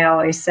is what I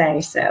always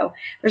say. So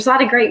there's a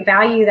lot of great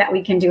value that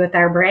we can do with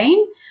our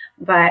brain,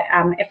 but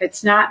if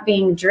it's not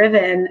being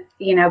driven,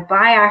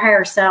 by our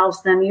higher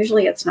selves, then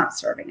usually it's not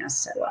serving us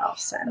so well.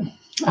 So.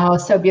 Oh,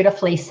 so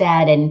beautifully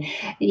said. And,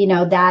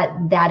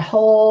 that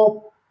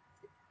whole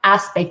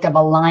aspect of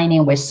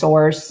aligning with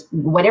Source,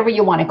 whatever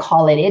you want to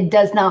call it, it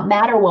does not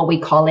matter what we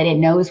call it. It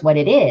knows what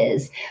it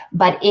is,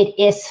 but it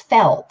is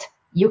felt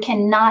You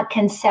cannot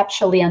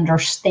conceptually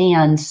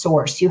understand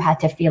source. You had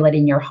to feel it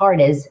in your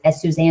heart, as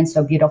Suzanne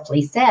so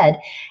beautifully said.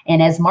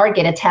 And as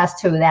Margaret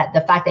attests to that,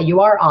 the fact that you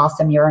are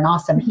awesome, you're an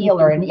awesome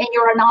healer, and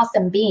you're an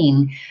awesome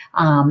being,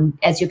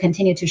 as you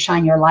continue to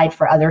shine your light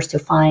for others to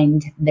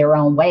find their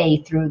own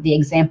way through the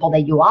example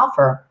that you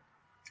offer.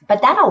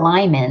 But that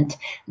alignment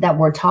that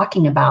we're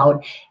talking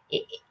about,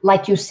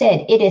 like you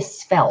said, it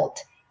is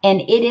felt.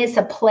 And it is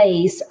a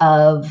place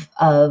of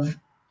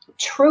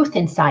truth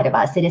inside of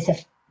us. It is a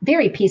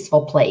very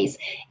peaceful place.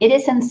 It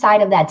is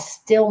inside of that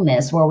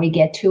stillness where we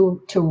get to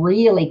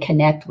really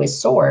connect with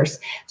source,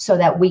 so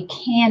that we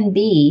can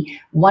be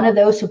one of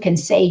those who can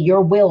say,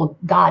 your will,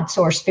 God,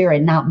 source,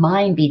 spirit, not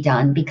mine, be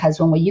done. Because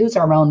when we use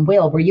our own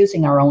will, we're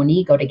using our own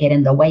ego to get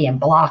in the way and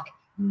block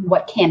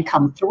what can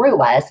come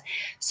through us.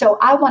 So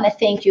I want to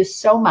thank you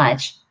so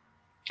much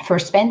for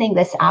spending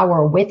this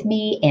hour with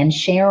me and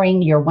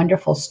sharing your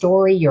wonderful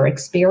story, your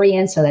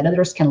experience, so that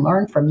others can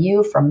learn from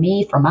you, from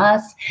me, from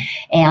us.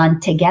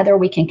 And together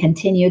we can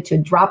continue to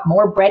drop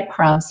more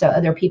breadcrumbs so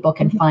other people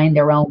can find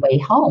their own way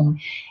home.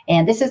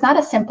 And this is not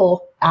a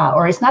simple,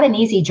 or it's not an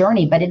easy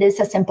journey, but it is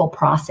a simple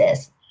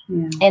process.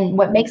 Yeah. And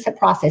what makes the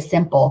process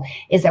simple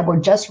is that we're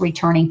just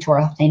returning to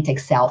our authentic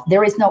self.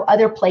 There is no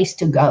other place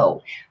to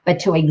go but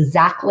to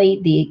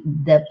exactly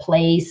the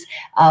place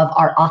of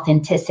our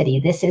authenticity.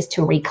 This is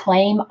to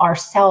reclaim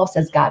ourselves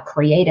as God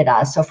created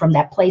us. So from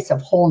that place of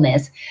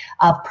wholeness,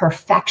 of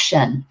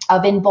perfection,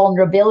 of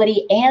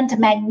invulnerability and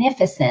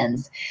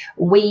magnificence,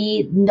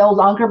 we no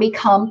longer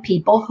become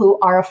people who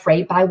are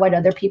afraid by what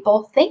other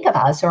people think of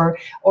us,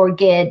 or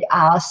get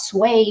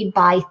swayed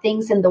by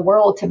things in the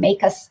world to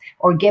make us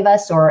or give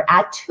us or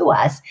add to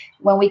us.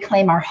 When we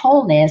claim our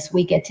wholeness,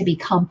 we get to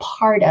become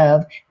part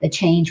of the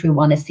change we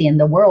want to see in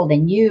the world.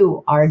 And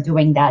you are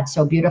doing that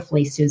so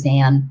beautifully,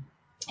 Suzanne.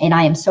 And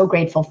I am so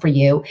grateful for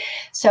you.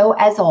 So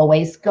as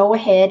always, go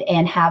ahead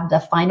and have the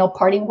final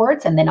parting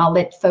words, and then I'll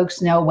let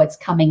folks know what's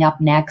coming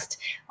up next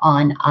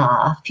on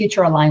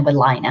Future Aligned with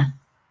Lina.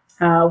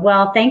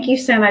 Well, thank you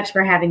so much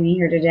for having me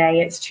here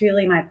today. It's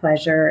truly my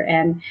pleasure.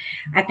 And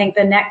I think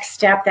the next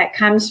step that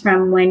comes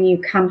from when you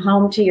come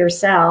home to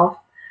yourself,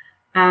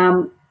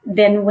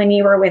 then when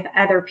you are with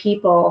other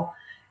people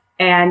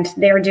and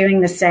they're doing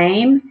the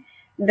same,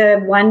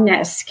 the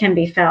oneness can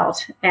be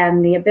felt,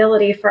 and the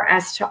ability for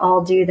us to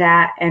all do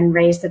that and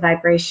raise the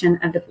vibration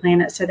of the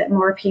planet so that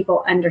more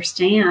people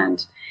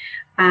understand.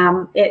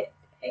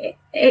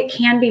 It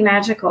can be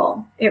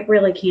magical. It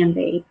really can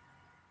be.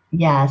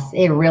 Yes,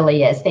 it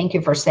really is. Thank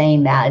you for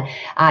saying that.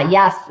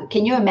 Yes.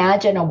 Can you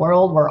imagine a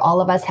world where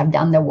all of us have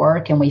done the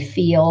work and we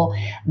feel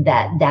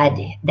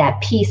that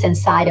peace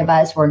inside of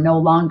us? We're no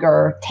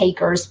longer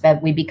takers,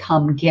 but we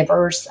become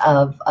givers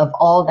of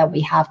all that we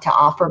have to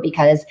offer,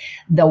 because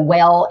the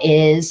well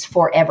is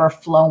forever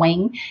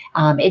flowing.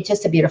 It's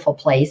just a beautiful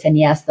place. And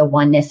yes, the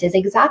oneness is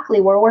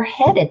exactly where we're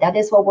headed. That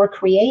is what we're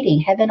creating,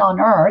 heaven on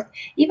earth.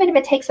 Even if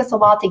it takes us a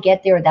while to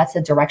get there, that's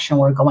the direction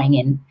we're going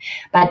in.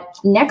 But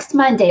next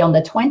Monday on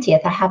the 20th,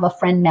 I have a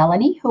friend,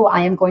 Melanie, who I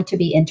am going to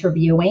be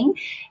interviewing,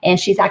 and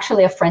she's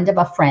actually a friend of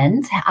a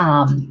friend.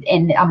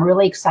 And I'm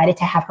really excited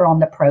to have her on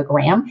the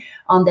program.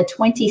 On the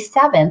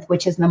 27th,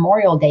 which is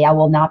Memorial Day, I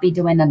will not be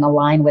doing an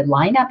Align with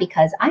Lina,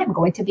 because I am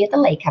going to be at the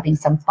lake having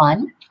some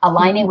fun,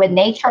 aligning with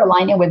nature,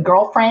 aligning with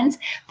girlfriends,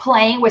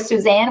 playing with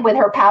Suzanne with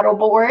her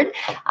paddleboard.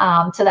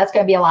 So that's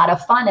going to be a lot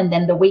of fun. And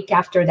then the week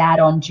after that,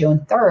 on June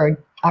 3rd,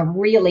 a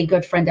really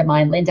good friend of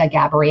mine, Linda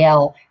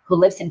Gabrielle, who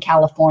lives in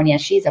California.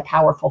 She's a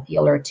powerful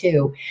healer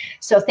too.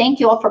 So thank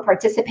you all for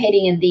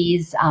participating in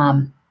these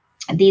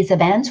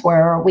events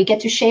where we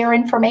get to share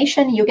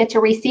information. You get to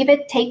receive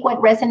it, take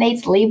what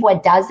resonates, leave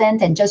what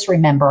doesn't. And just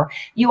remember,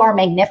 you are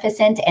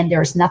magnificent and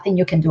there's nothing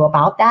you can do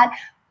about that.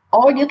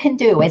 All you can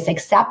do is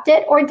accept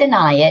it or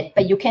deny it,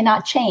 but you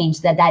cannot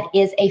change that. That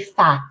is a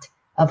fact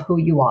of who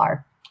you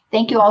are.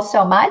 Thank you all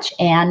so much.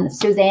 And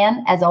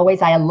Suzanne, as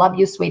always, I love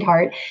you,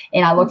 sweetheart.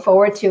 And I look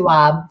forward to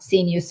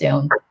seeing you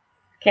soon.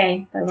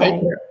 Okay. Bye-bye.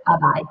 Take care.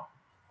 Bye-bye.